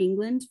of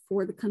England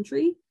for the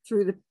country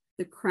through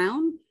the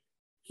crown,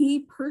 he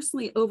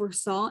personally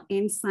oversaw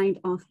and signed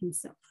off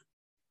himself.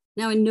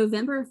 Now, in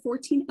November of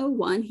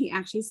 1401, he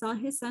actually saw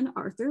his son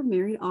Arthur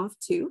married off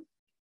to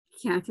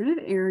Catherine of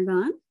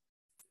Aragon.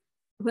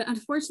 But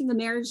unfortunately,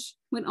 the marriage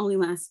would only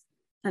last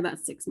about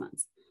 6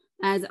 months,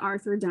 as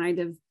Arthur died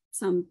of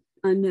some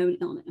unknown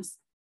illness.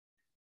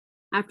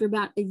 After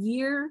about a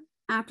year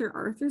after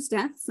Arthur's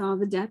death, saw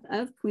the death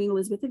of Queen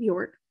Elizabeth of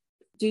York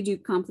due to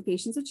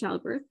complications of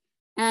childbirth.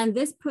 And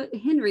this put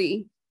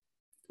Henry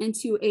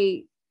into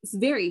a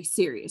very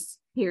serious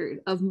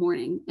period of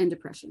mourning and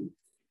depression,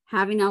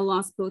 having now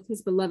lost both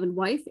his beloved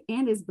wife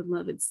and his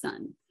beloved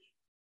son,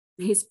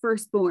 his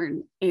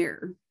firstborn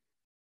heir.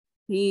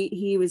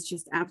 He was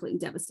just absolutely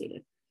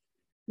devastated.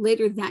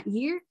 Later that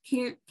year,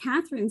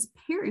 Catherine's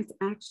parents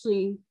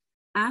actually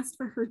asked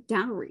for her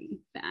dowry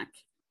back,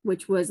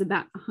 which was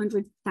about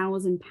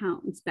 100,000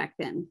 pounds back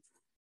then.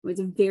 It was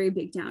a very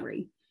big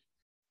dowry.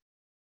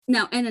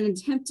 Now, in an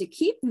attempt to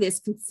keep this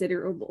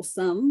considerable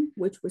sum,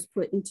 which was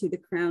put into the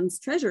crown's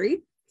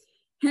treasury,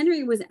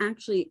 Henry was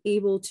actually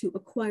able to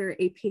acquire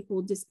a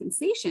papal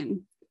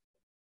dispensation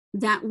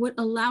that would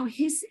allow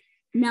his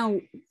now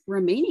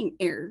remaining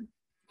heir,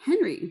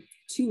 Henry,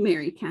 to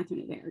marry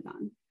Catherine of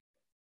Aragon.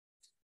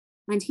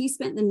 And he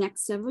spent the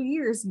next several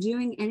years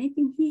doing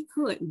anything he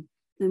could,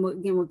 and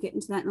we'll get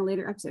into that in a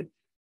later episode,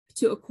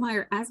 to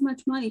acquire as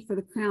much money for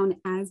the crown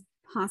as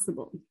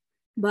possible.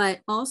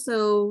 But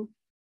also,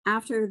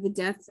 after the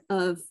death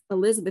of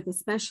Elizabeth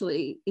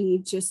especially, he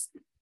just,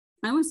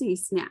 I want to say he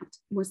snapped.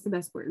 What's the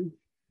best word?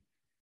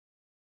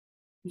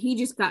 He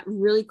just got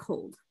really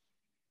cold.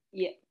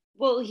 Yeah.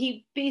 Well,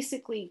 he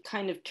basically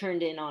kind of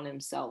turned in on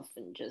himself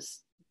and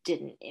just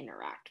didn't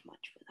interact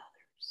much with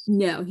others.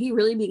 No, he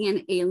really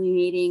began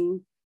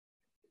alienating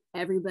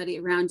everybody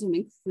around him,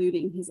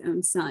 including his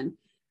own son.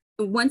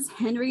 Once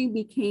Henry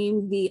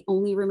became the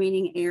only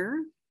remaining heir,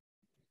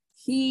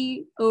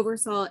 he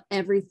oversaw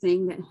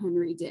everything that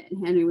Henry did.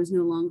 Henry was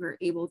no longer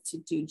able to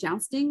do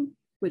jousting,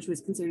 which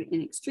was considered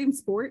an extreme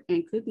sport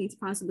and could be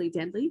possibly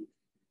deadly.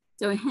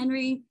 So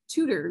Henry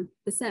Tudor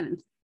VII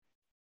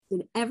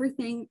did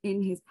everything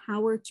in his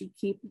power to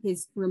keep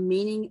his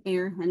remaining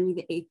heir, Henry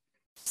VIII,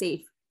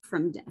 safe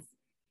from death.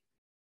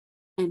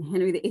 And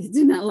Henry VIII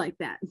did not like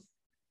that.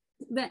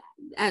 But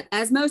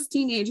as most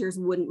teenagers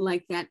wouldn't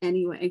like that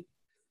anyway.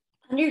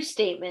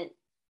 Understatement.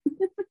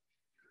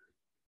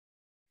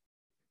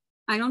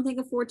 I don't think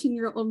a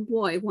 14-year-old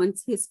boy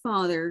wants his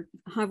father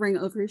hovering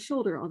over his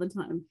shoulder all the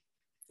time,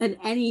 at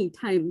any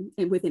time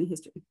within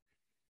history.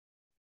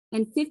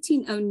 In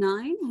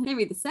 1509,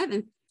 Henry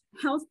VII,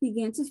 health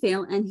began to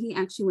fail and he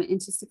actually went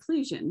into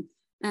seclusion.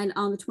 And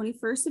on the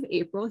 21st of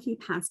April, he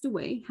passed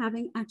away,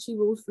 having actually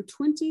ruled for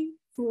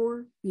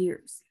 24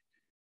 years.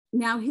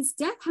 Now, his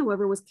death,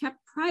 however, was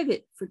kept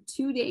private for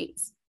 2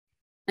 days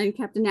and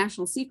kept a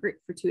national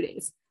secret for 2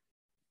 days.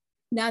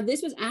 Now,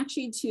 this was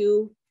actually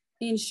to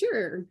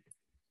ensure,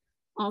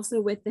 also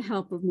with the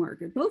help of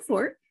Margaret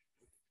Beaufort,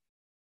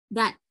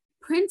 that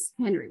Prince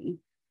Henry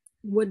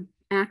would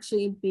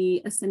actually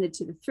be ascended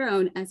to the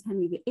throne as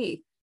Henry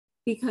VIII,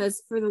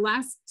 because for the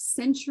last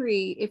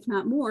century, if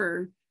not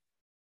more,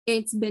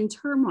 it's been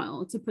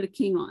turmoil to put a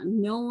king on.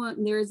 No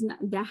one,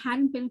 there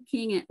hadn't been a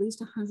king in at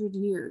least 100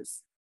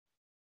 years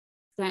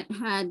that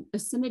had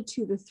ascended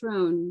to the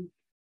throne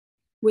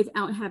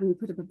without having to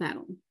put up a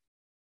battle,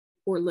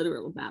 or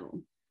literal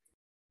battle.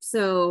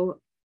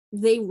 So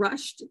they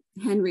rushed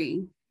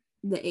Henry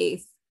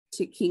VIII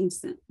to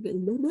Kingston.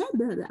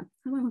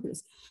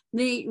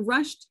 They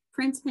rushed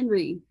Prince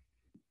Henry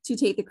to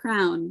take the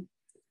crown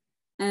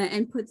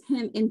and put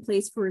him in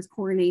place for his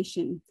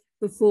coronation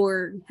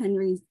before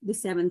Henry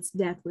VII's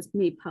death was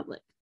made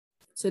public,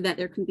 so that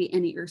there couldn't be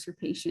any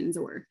usurpations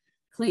or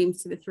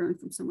claims to the throne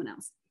from someone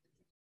else.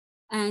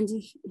 And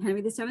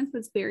Henry VII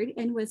was buried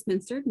in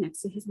Westminster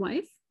next to his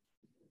wife.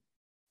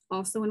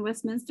 Also in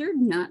Westminster,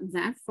 not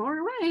that far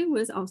away,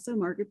 was also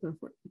Margaret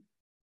Beaufort.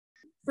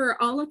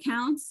 For all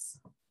accounts,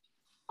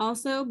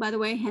 also, by the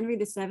way, Henry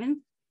VII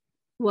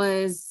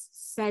was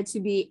said to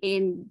be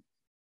an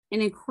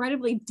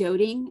incredibly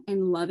doting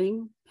and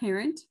loving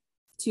parent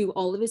to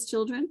all of his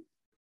children.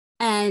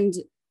 And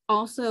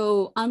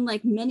also,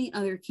 unlike many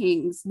other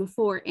kings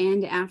before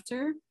and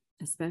after,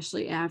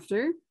 especially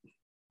after,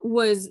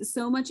 was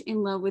so much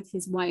in love with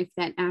his wife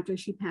that after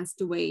she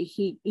passed away,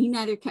 he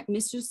neither kept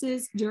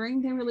mistresses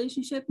during their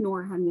relationship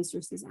nor had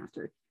mistresses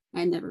after,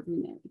 and never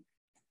remarried.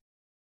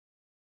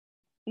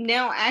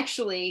 Now,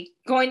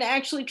 going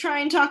to try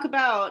and talk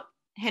about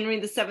Henry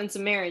VII's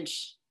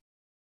marriage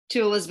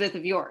to Elizabeth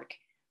of York,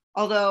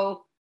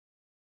 although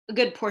a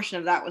good portion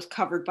of that was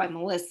covered by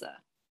Melissa.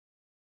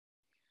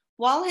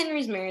 While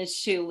Henry's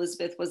marriage to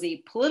Elizabeth was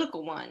a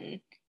political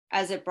one,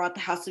 as it brought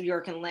the House of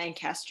York and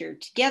Lancaster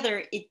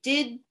together, it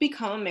did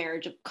become a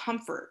marriage of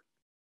comfort.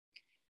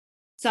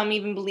 Some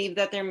even believe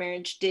that their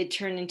marriage did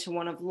turn into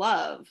one of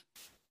love.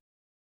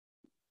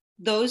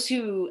 Those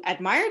who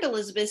admired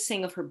Elizabeth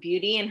sang of her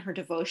beauty and her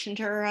devotion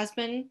to her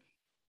husband.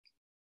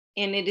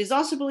 And it is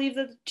also believed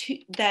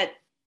that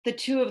the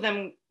two of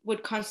them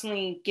would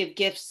constantly give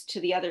gifts to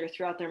the other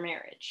throughout their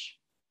marriage.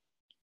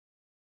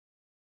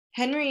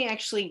 Henry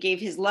actually gave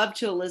his love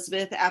to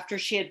Elizabeth after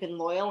she had been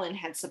loyal and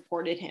had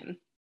supported him.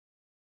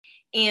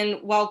 And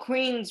while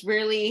queens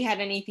rarely had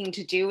anything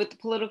to do with the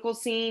political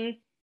scene,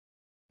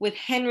 with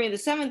Henry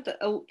VII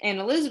and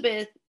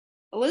Elizabeth,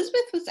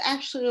 Elizabeth was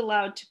actually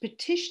allowed to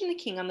petition the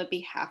king on the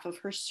behalf of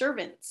her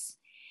servants.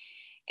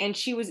 And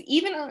she was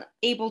even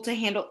able to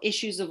handle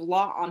issues of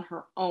law on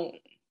her own.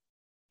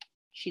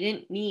 She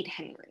didn't need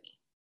Henry.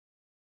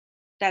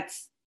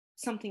 That's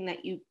something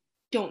that you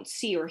don't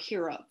see or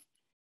hear of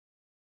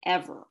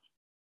ever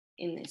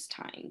in this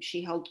time.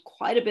 She held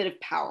quite a bit of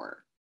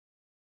power.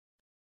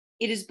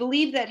 It is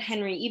believed that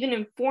Henry even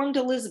informed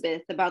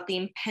Elizabeth about the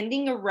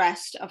impending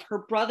arrest of her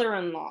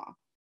brother-in-law,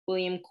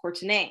 William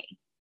Courtenay.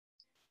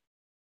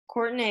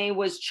 Courtenay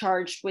was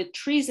charged with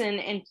treason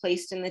and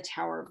placed in the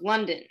Tower of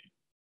London.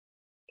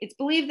 It's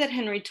believed that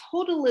Henry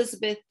told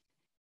Elizabeth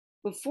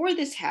before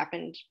this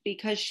happened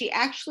because she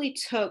actually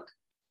took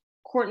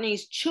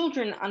Courtenay's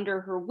children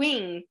under her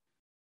wing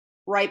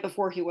right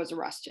before he was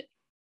arrested.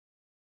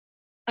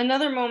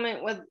 Another moment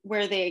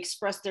where they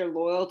expressed their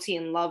loyalty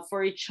and love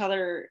for each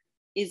other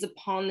is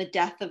upon the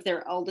death of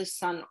their eldest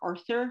son,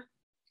 Arthur.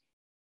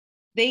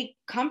 They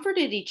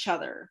comforted each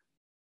other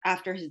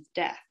after his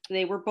death.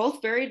 They were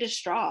both very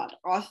distraught.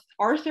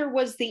 Arthur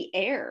was the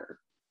heir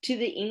to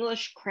the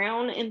English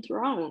crown and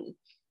throne.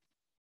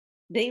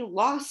 They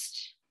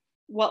lost,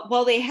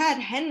 well, they had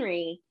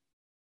Henry.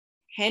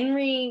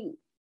 Henry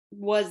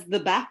was the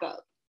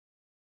backup.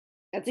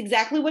 That's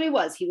exactly what he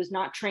was. He was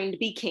not trained to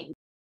be king.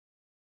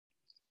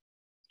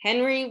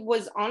 Henry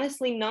was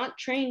honestly not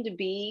trained to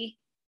be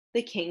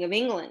the King of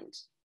England.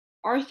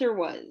 Arthur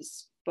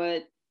was,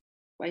 but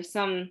by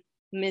some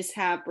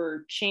mishap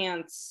or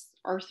chance,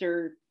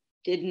 Arthur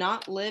did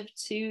not live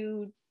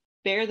to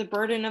bear the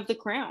burden of the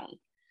crown.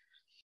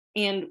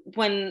 And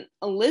when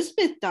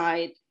Elizabeth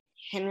died,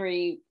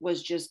 Henry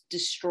was just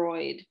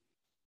destroyed.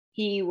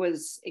 He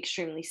was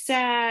extremely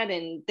sad,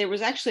 and there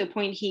was actually a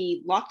point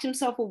he locked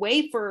himself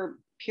away for a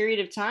period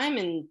of time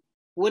and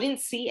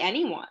wouldn't see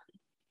anyone.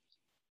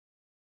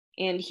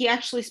 And he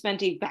actually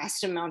spent a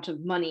vast amount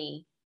of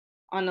money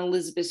on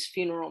Elizabeth's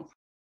funeral.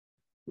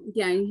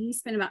 Yeah, he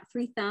spent about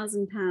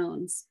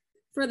 £3,000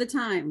 for the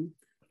time.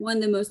 One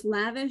of the most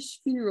lavish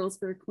funerals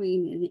for a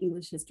queen in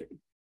English history.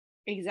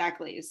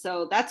 Exactly.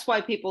 So that's why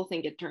people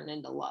think it turned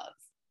into love,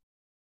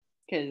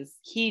 because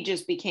he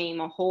just became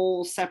a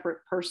whole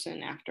separate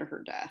person after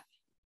her death.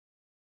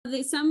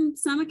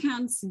 Some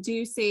accounts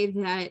do say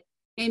that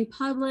in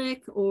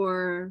public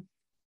or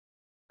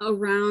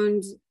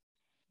around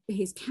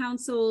his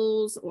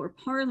councils or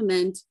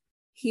parliament,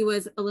 he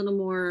was a little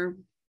more,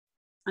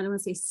 I don't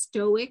want to say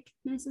stoic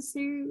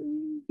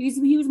necessarily.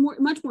 He was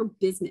much more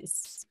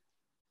business,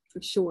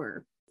 for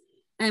sure.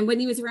 And when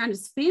he was around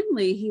his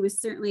family, he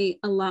was certainly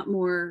a lot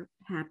more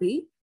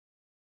happy,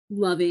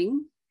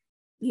 loving.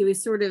 He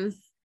was sort of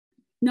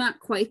not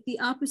quite the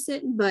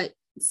opposite, but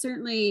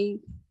certainly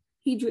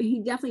he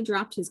definitely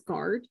dropped his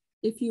guard,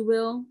 if you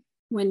will.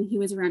 When he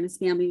was around his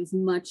family, he was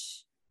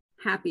much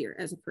happier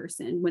as a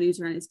person when he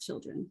was around his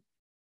children.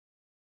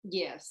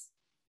 Yes.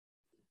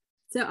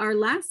 So our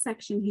last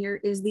section here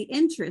is the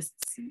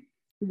interests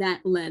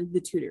that led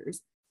the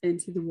Tudors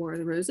into the War of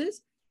the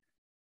Roses.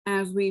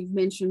 As we've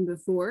mentioned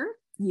before,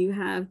 you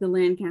have the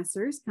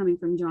Lancasters coming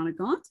from John of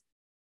Gaunt,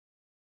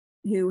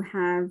 who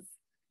have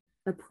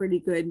a pretty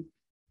good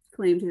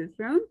claim to the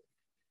throne.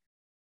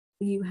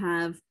 You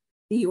have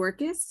the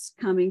Yorkists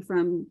coming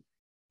from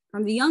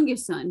the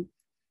youngest son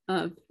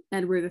of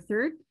Edward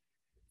III,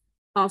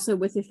 also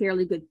with a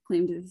fairly good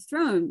claim to the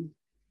throne.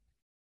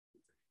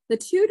 The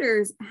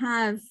Tudors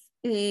have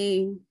not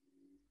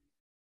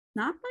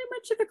by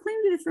much of a claim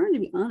to the throne, to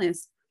be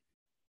honest,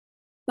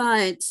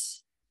 but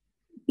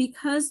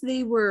because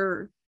they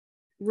were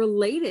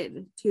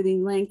related to the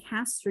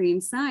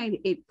Lancastrian side,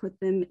 it put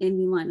them in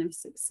the line of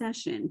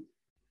succession.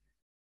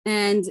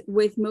 And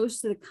with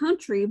most of the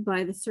country,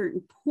 by the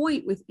certain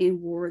point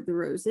within War of the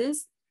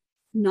Roses,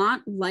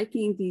 not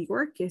liking the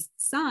Yorkist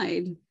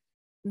side,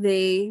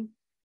 they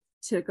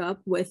took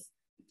up with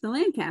the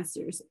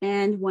Lancasters.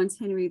 And once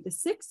Henry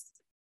VI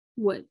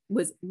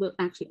was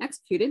actually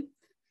executed,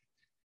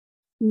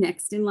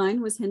 next in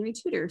line was Henry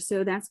Tudor.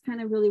 So that's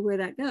kind of really where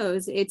that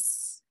goes.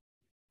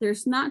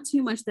 There's not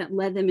too much that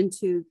led them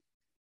into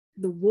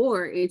the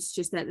war. It's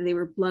just that they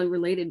were blood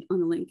related on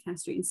the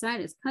Lancastrian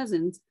side as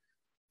cousins.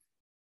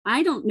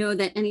 I don't know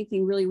that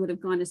anything really would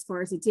have gone as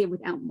far as it did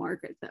without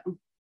Margaret, though.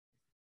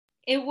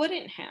 It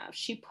wouldn't have.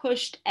 She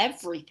pushed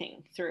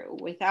everything through.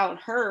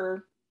 Without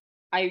her,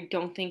 I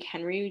don't think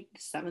Henry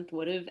VII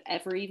would have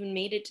ever even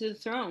made it to the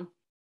throne.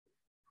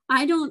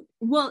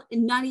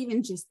 Not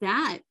even just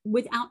that.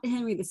 Without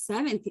Henry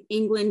VII,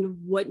 England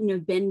wouldn't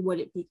have been what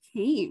it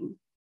became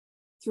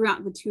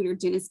throughout the Tudor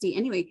dynasty.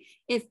 Anyway,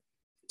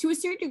 to a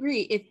certain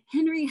degree, if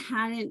Henry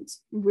hadn't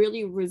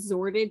really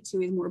resorted to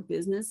his more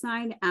business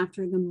side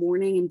after the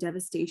mourning and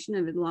devastation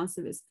of the loss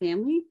of his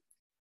family,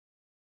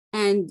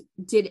 and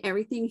did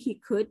everything he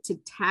could to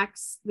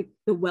tax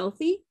the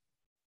wealthy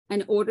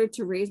in order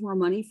to raise more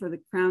money for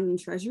the crown and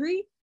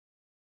treasury,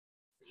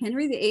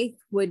 Henry VIII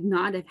would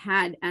not have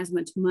had as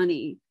much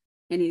money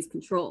in his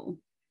control.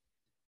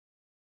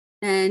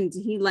 And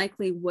he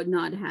likely would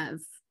not have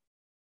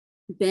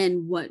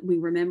been what we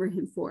remember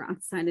him for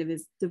outside of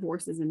his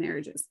divorces and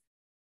marriages.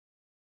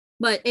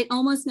 But it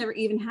almost never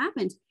even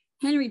happened.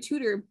 Henry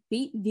Tudor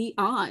beat the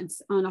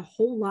odds on a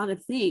whole lot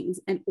of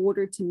things in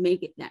order to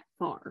make it that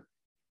far.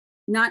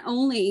 Not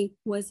only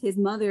was his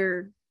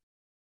mother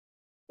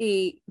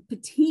a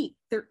petite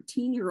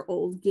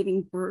 13-year-old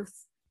giving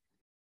birth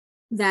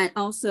that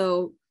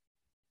also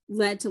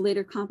led to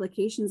later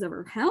complications of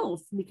her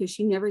health because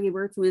she never gave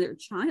birth to another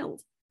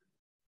child.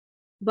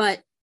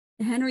 But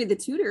Henry the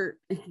Tudor,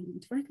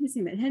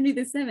 Henry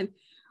the Seventh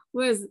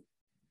was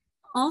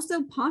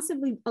also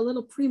possibly a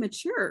little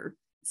premature.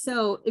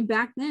 So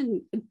back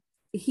then,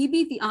 he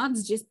beat the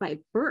odds just by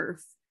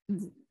birth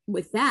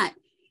with that.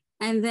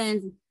 And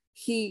then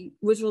he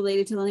was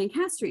related to the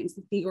Lancastrians.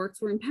 The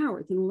Yorks were in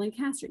power, then the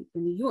Lancastrians,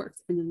 then the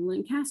Yorks, and then the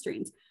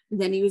Lancastrians.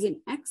 And then he was in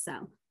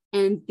exile.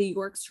 And the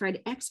Yorks tried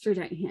to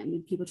extradite him,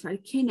 and people tried to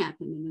kidnap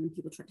him, and then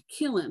people tried to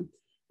kill him.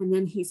 And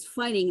then he's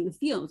fighting in the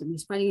field, and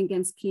he's fighting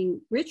against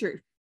King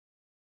Richard.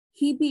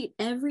 He beat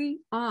every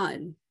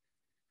odd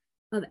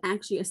of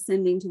actually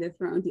ascending to the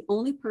throne. The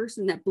only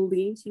person that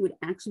believed he would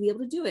actually be able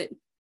to do it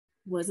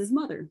was his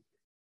mother.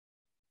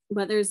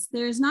 But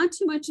there's not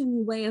too much in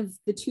the way of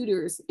the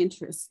Tudors'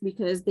 interests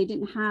because they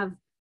didn't have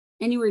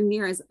anywhere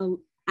near as an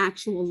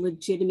actual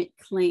legitimate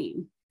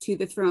claim to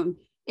the throne.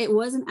 It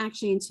wasn't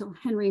actually until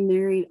Henry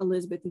married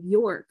Elizabeth of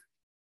York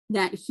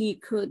that he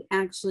could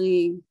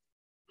actually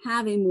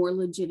have a more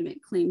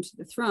legitimate claim to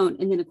the throne.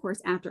 And then, of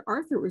course, after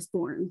Arthur was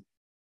born,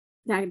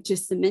 that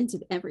just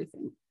cemented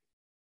everything.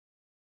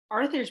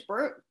 Arthur's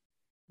birth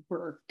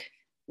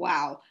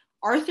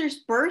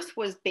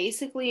was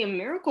basically a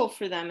miracle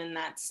for them in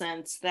that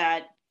sense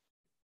that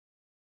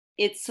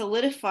it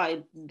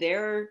solidified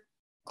their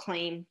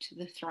claim to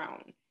the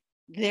throne.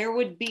 There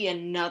would be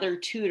another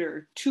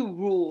Tudor to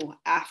rule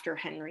after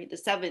Henry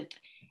VII.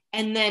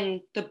 And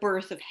then the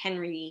birth of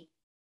Henry,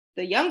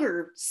 the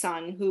younger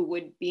son, who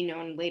would be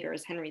known later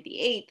as Henry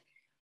VIII,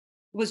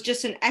 was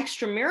just an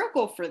extra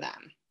miracle for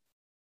them.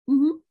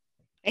 Mm-hmm.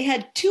 They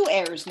had two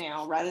heirs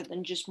now rather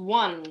than just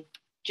one,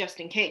 just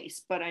in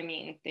case. But I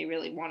mean, they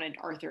really wanted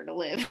Arthur to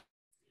live.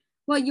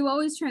 Well, you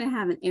always try to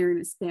have an heir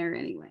and a spare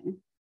anyway.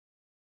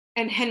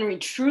 And Henry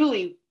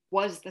truly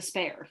was the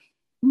spare.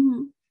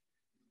 Mm-hmm.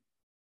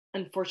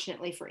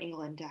 Unfortunately for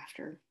England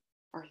after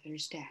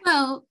Arthur's death.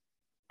 Well,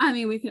 I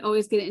mean, we can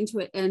always get into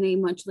it in a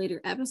much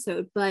later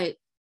episode, but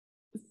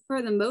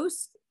for the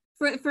most,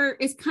 for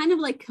it's kind of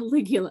like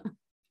Caligula.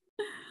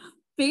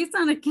 Based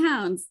on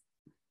accounts,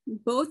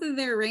 both of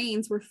their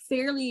reigns were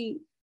fairly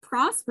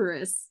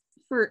prosperous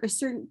for a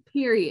certain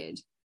period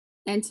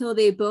until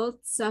they both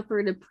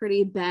suffered a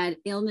pretty bad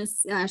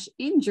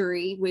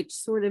illness/injury, which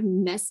sort of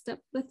messed up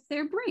with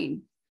their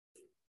brain.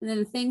 And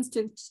then things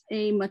took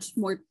a much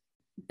more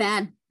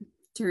bad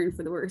turn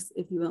for the worse,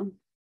 if you will.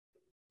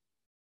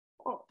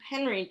 Well,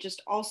 Henry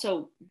just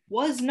also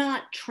was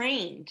not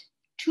trained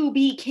to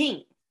be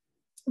king.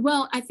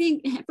 Well, I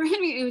think for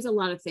Henry, it was a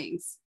lot of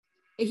things.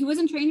 He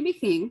wasn't trained to be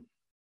king.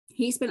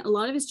 He spent a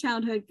lot of his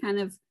childhood kind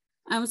of,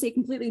 I won't say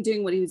completely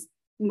doing what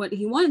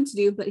he wanted to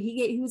do, but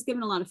he was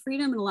given a lot of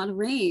freedom and a lot of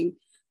reign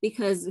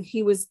because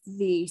he was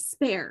the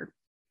spare.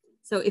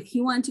 So if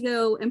he wanted to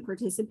go and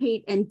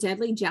participate in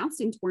deadly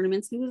jousting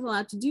tournaments, he was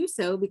allowed to do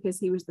so because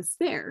he was the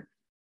spare.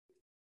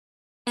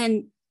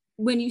 And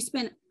when you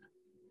spend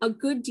a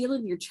good deal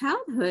of your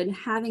childhood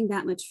having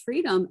that much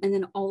freedom, and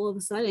then all of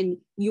a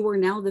sudden you are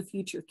now the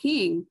future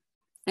king,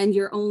 and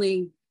you're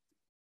only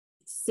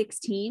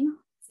 16,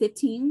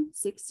 15,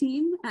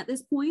 16 at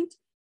this point,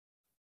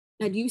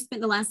 and you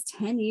spent the last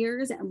 10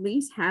 years at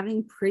least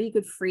having pretty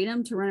good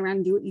freedom to run around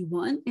and do what you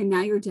want, and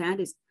now your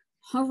dad is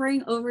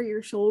hovering over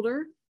your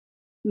shoulder,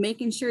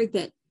 making sure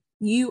that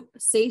you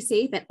stay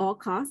safe at all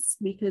costs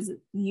because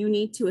you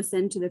need to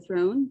ascend to the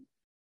throne,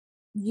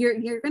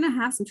 you're going to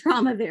have some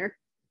trauma there.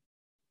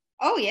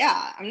 Oh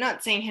yeah, I'm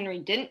not saying Henry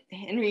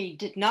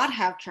did not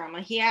have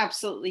trauma. He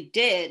absolutely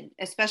did,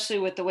 especially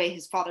with the way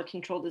his father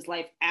controlled his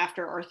life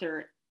after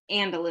Arthur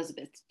and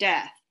Elizabeth's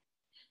death.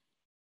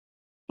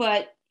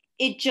 But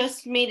it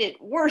just made it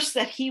worse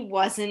that he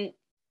wasn't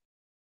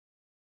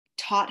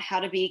taught how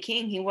to be a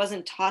king. He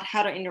wasn't taught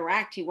how to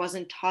interact. He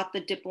wasn't taught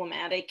the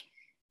diplomatic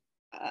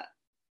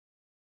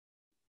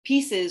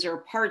pieces or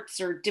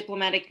parts or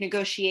diplomatic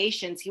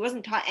negotiations. He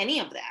wasn't taught any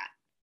of that,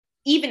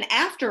 even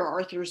after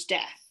Arthur's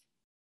death.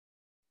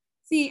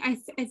 See, I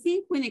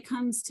think when it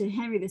comes to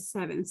Henry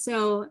VII,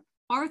 so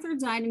Arthur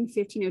died in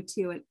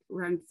 1502 at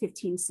around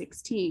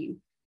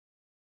 1516.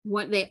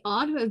 What they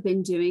ought to have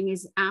been doing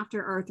is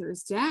after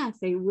Arthur's death,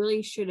 they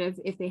really should have,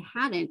 if they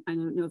hadn't, I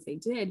don't know if they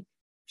did,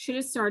 should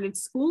have started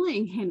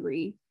schooling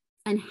Henry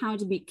and how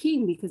to be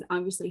king, because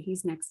obviously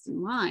he's next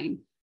in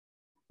line.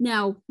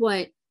 Now,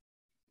 what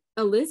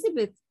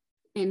Elizabeth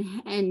and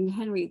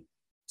Henry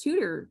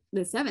Tudor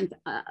the Seventh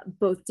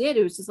both did,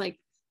 it was just like,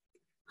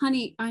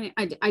 honey,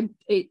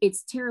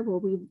 it's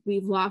terrible.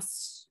 We've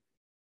lost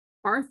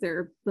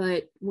Arthur,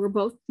 but we're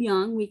both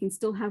young. We can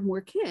still have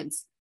more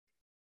kids,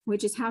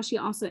 which is how she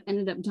also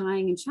ended up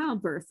dying in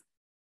childbirth.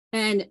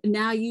 And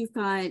now you've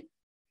got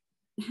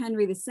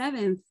Henry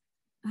VII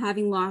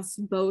having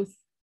lost both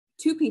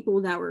two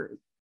people that were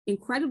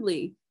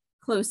incredibly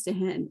close to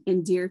him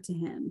and dear to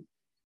him.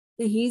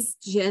 That he's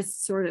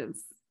just sort of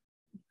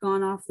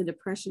gone off the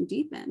depression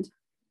deep end.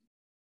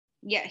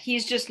 Yeah,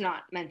 he's just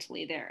not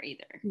mentally there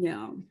either.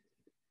 No.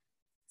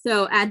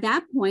 So at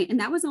that point, and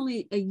that was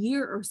only a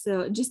year or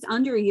so, just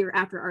under a year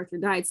after Arthur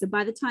died. So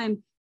by the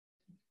time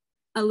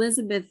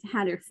Elizabeth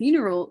had her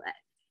funeral,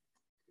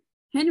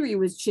 Henry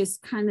was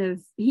just kind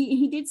of,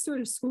 he did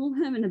sort of school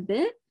him in a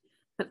bit,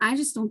 but I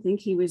just don't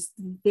think he was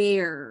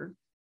there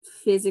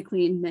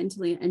physically and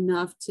mentally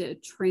enough to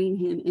train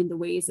him in the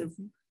ways of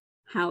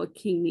how a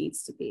king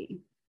needs to be.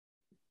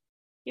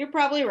 You're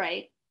probably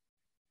right.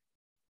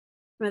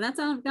 But that's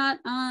all I've got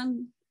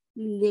on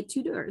the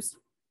Tudors.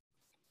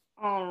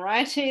 All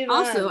righty.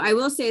 Also, I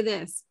will say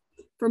this.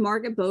 For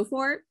Margaret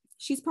Beaufort,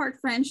 she's part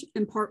French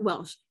and part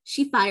Welsh.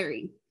 She's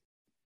fiery.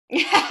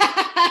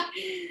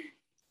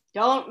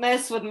 Don't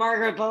mess with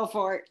Margaret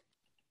Beaufort.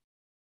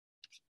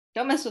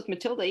 Don't mess with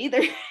Matilda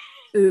either.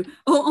 Ooh.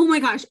 Oh my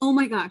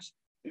gosh.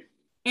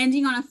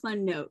 Ending on a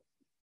fun note.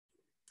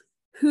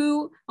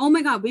 Oh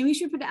my God, maybe we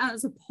should put it out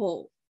as a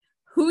poll.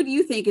 Who do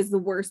you think is the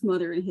worst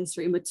mother in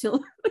history,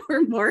 Matilda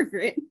or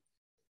Margaret?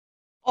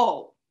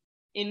 Oh,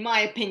 in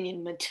my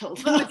opinion,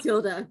 Matilda.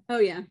 Matilda. Oh,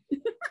 yeah.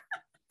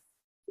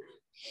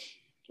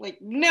 Like,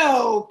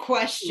 no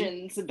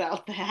questions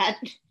about that.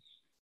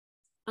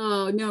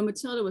 Oh, no,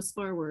 Matilda was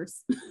far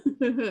worse.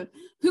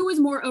 Who was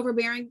more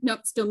overbearing?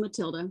 Nope, still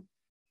Matilda.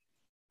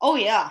 Oh,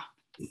 yeah.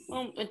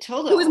 Well,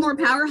 Matilda. Who was more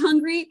power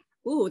hungry?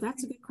 Oh,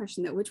 that's a good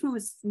question, though. Which one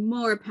was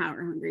more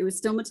power hungry? Was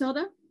still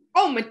Matilda?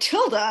 Oh,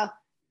 Matilda.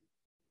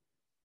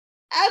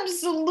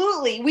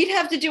 Absolutely. We'd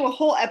have to do a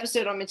whole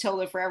episode on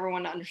Matilda for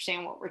everyone to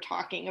understand what we're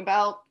talking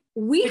about.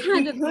 We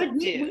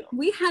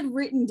had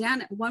written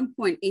down at one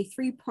point a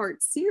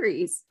 3-part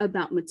series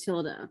about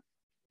Matilda.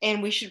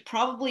 And we should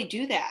probably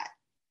do that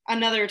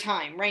another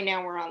time. Right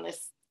now we're on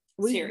this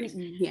series.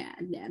 Yeah.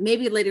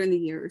 Maybe later in the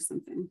year or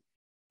something.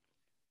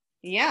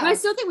 Yeah. But I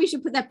still think we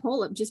should put that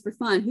poll up just for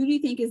fun. Who do you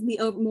think is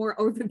the more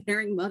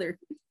overbearing mother?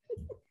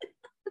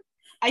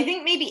 I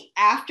think maybe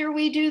after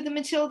we do the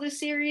Matilda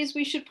series,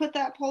 we should put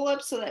that poll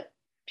up so that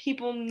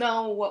people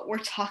know what we're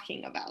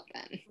talking about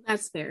then.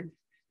 That's fair.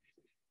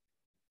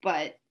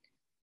 But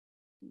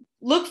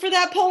look for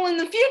that poll in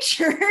the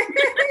future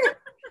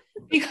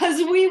because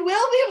we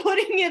will be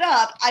putting it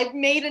up. I've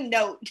made a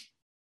note.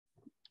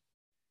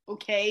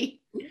 Okay.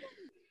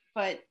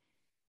 But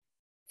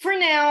for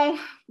now,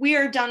 we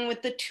are done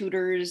with the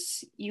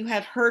Tudors. You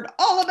have heard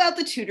all about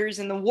the Tudors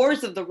in the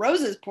Wars of the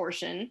Roses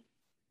portion.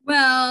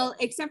 Well,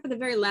 except for the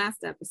very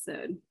last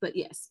episode, but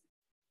yes.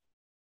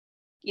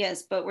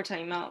 Yes, but we're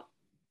talking about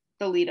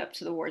the lead up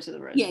to the Wars of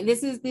the Roses. Yeah,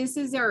 this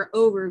is our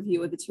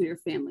overview of the Tudor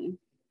family.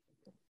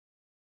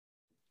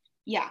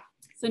 Yeah.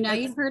 So now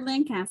you've heard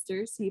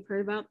Lancasters, so you've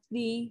heard about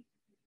the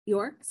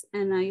Yorks,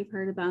 and now you've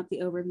heard about the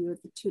overview of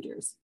the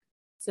Tudors.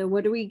 So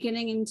what are we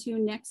getting into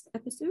next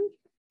episode?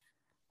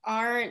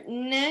 Our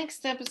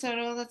next episode,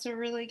 oh, that's a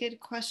really good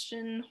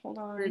question. Hold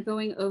on. We're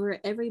going over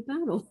every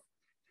battle.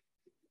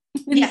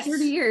 In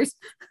 30 years.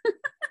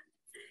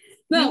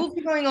 We will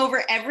be going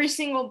over every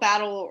single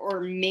battle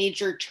or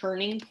major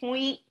turning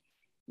point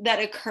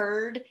that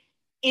occurred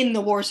in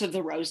the Wars of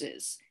the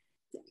Roses.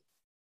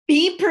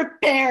 Be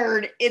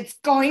prepared. It's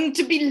going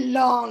to be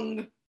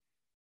long.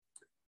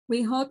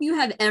 We hope you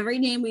have every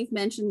name we've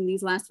mentioned in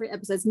these last 3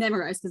 episodes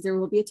memorized because there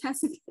will be a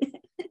test.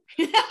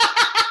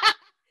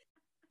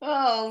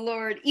 Oh,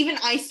 Lord. Even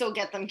I still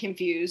get them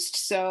confused.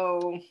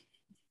 So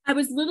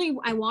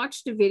I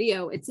watched a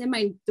video. It's in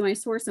my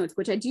source notes,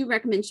 which I do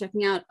recommend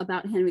checking out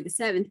about Henry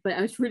VII. But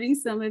I was reading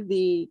some of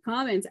the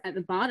comments at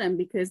the bottom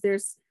because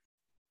there's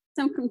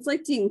some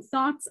conflicting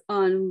thoughts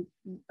on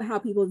how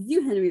people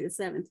view Henry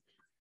VII.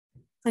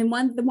 And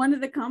one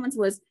of the comments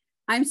was,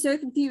 "I'm so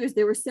confused.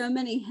 There were so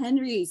many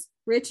Henrys,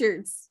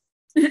 Richards,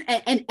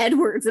 and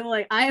Edwards." And I'm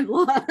like, I am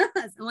lost.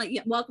 I'm like,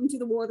 yeah, welcome to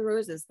the War of the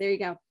Roses. There you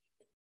go.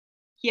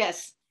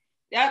 Yes,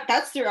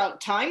 that's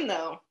throughout time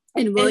though.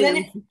 And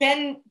William.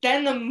 And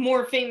then the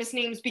more famous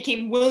names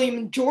became William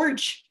and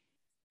George.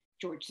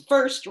 George the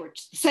First,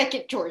 George the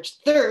Second, George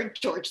the Third,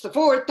 George the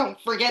Fourth. Don't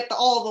forget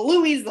all the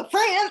Louis of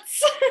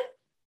France.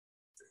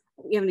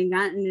 We haven't even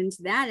gotten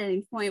into that at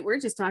any point. We're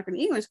just talking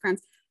English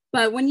crowns.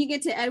 But when you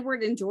get to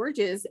Edward,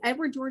 Georges,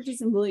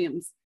 and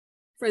Williams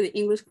for the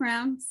English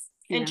crowns.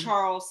 And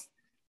Charles.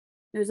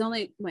 There's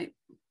a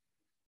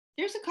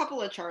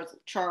couple of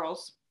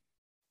Charles.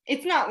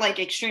 It's not like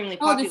extremely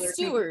popular. Oh, the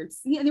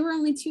Stuarts. Yeah, there were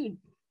only 2.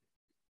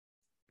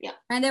 Yeah.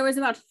 And there was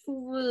about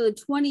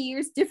 20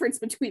 years difference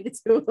between the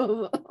 2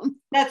 of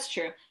them. That's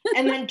true.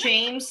 And then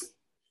James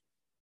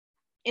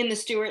in the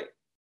Stuart.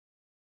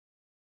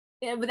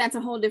 Yeah, but that's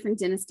a whole different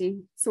dynasty,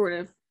 sort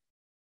of.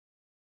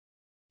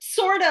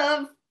 Sort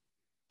of,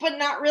 but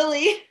not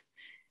really,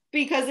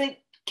 because it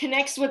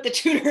connects with the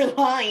Tudor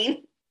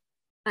line.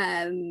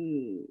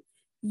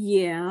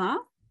 Yeah.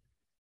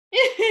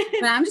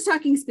 But I'm just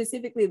talking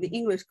specifically the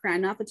English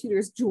crown, not the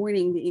Tudors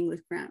joining the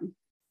English crown.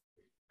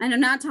 And I'm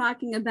not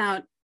talking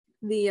about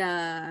the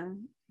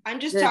I'm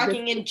just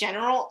talking in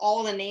general,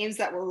 all the names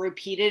that were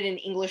repeated in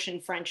English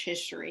and French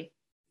history.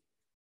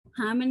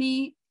 How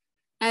many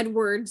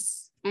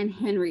Edwards and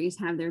Henrys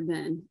have there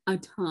been? A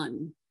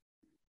ton.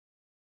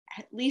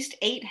 At least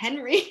 8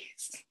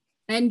 Henrys.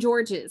 And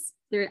Georges.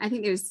 I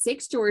think there's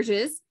 6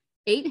 Georges,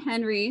 8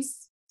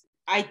 Henrys.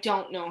 I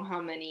don't know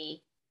how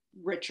many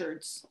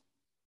Richards.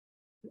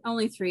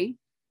 Only 3.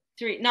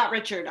 3, not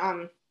Richard,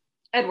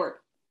 Edward.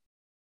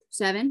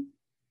 7.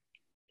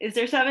 Is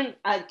there 7?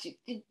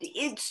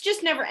 It's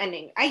just never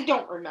ending. I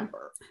don't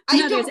remember.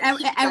 There's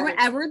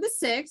Edward the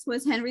Sixth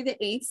was Henry the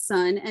Eighth's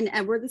son, and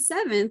Edward the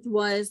Seventh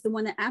was the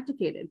one that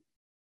abdicated.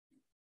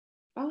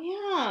 Oh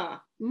yeah.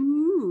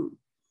 Mm-hmm.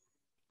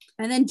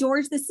 And then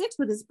George the Sixth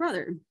was his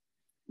brother.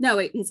 No,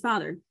 wait, his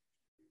father.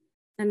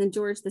 And then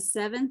George the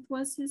Seventh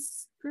was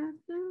his brother.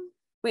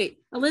 Wait,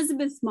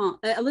 Elizabeth's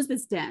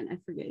dad. I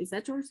forget. Is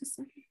that George the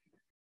Second?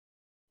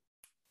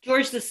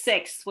 George the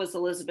Sixth was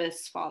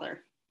Elizabeth's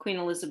father. Queen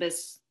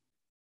Elizabeth's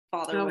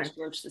father was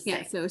George the Sixth.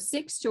 Yeah, so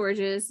 6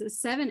 Georges,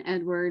 7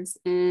 Edwards,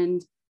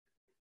 and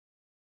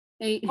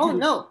 8. Oh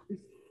no,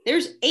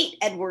 there's 8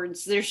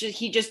 Edwards.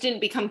 He just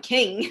didn't become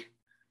king.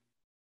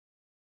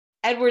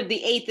 Edward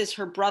the Eighth is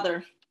her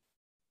brother.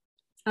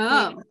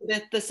 Oh,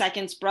 the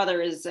second's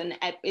brother is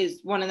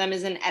one of them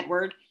is an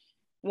Edward,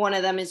 one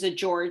of them is a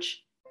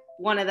George,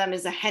 one of them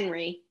is a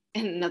Henry,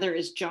 and another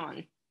is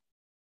John.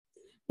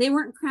 They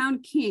weren't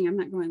crowned king. I'm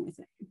not going with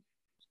it.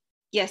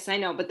 Yes, I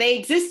know, but they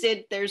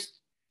existed. There's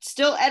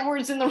still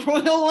Edwards in the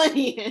royal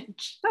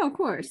lineage. Oh, of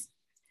course.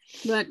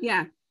 But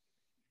yeah,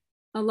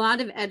 a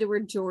lot of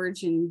Edward,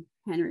 George, and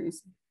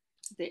Henrys.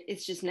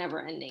 It's just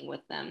never ending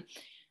with them.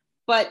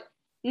 But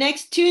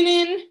next,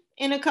 tune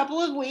in a couple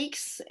of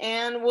weeks,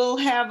 and we'll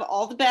have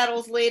all the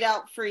battles laid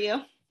out for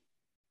you.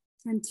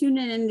 And tune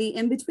in the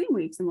in-between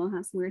weeks, and we'll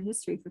have some weird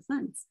history for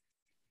fun.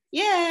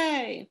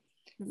 Yay!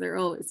 They're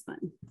always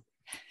fun.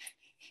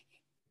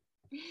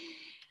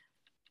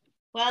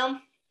 Well,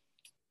 I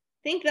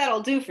think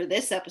that'll do for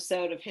this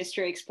episode of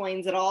History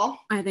Explains It All.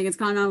 I think it's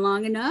gone on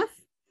long enough.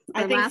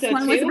 Our last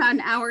one was about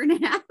an hour and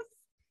a half.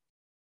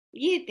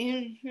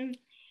 Yeah.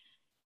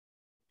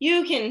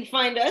 You can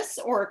find us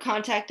or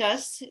contact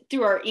us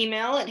through our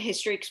email at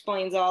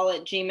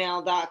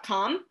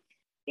historyexplainsall@gmail.com.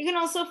 You can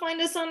also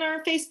find us on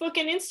our Facebook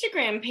and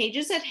Instagram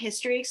pages at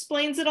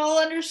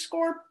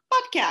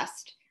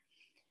historyexplainsital_podcast.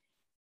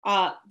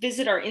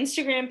 Visit our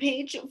Instagram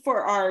page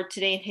for our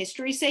Today in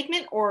History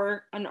segment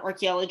or an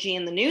Archaeology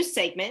in the News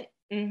segment.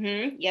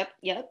 Yep.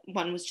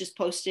 One was just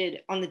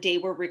posted on the day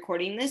we're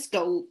recording this.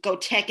 Go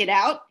check it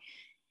out.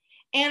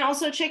 And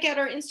also check out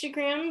our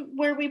Instagram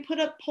where we put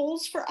up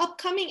polls for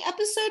upcoming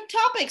episode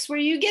topics where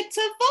you get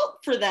to vote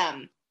for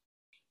them.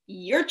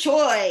 Your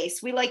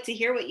choice. We like to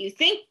hear what you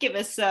think. Give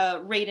us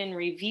a rate and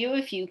review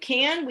if you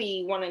can.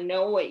 We want to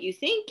know what you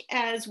think,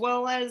 as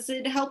well as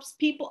it helps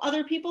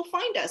other people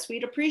find us.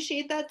 We'd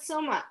appreciate that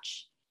so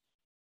much.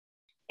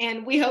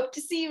 And we hope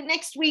to see you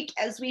next week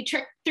as we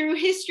trek through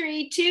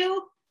history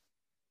to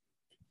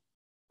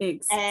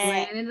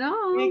explain it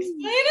all. Explain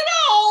it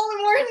all.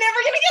 And we're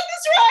never going to get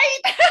this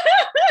right.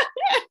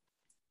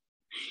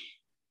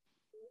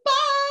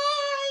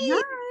 Bye.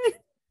 Bye.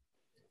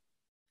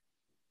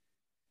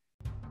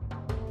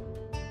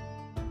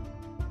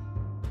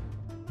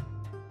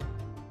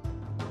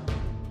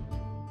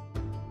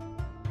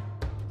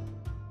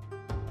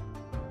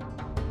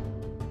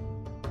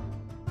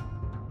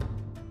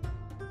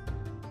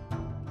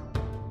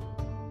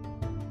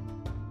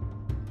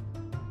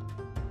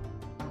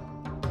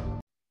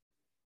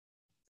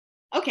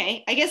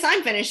 Okay, I guess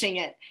I'm finishing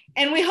it.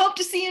 And we hope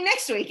to see you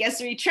next week as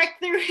we trek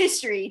through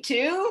history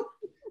to...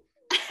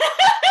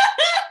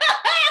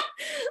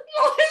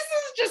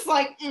 Melissa's just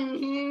like,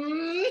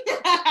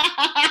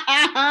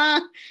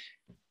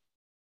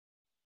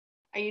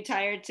 Are you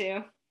tired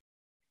too?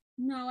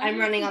 No, I'm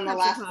running on the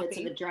last bits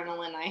of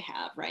adrenaline I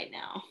have right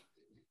now.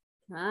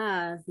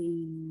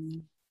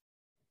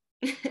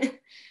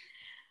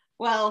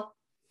 Well,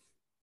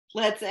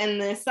 let's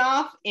end this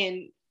off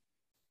in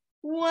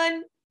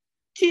 1,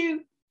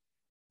 2,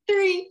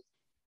 3.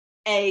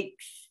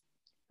 Eggs.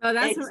 Oh,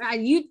 that's eggs.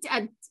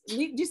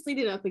 You just lead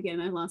it up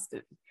again. I lost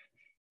it.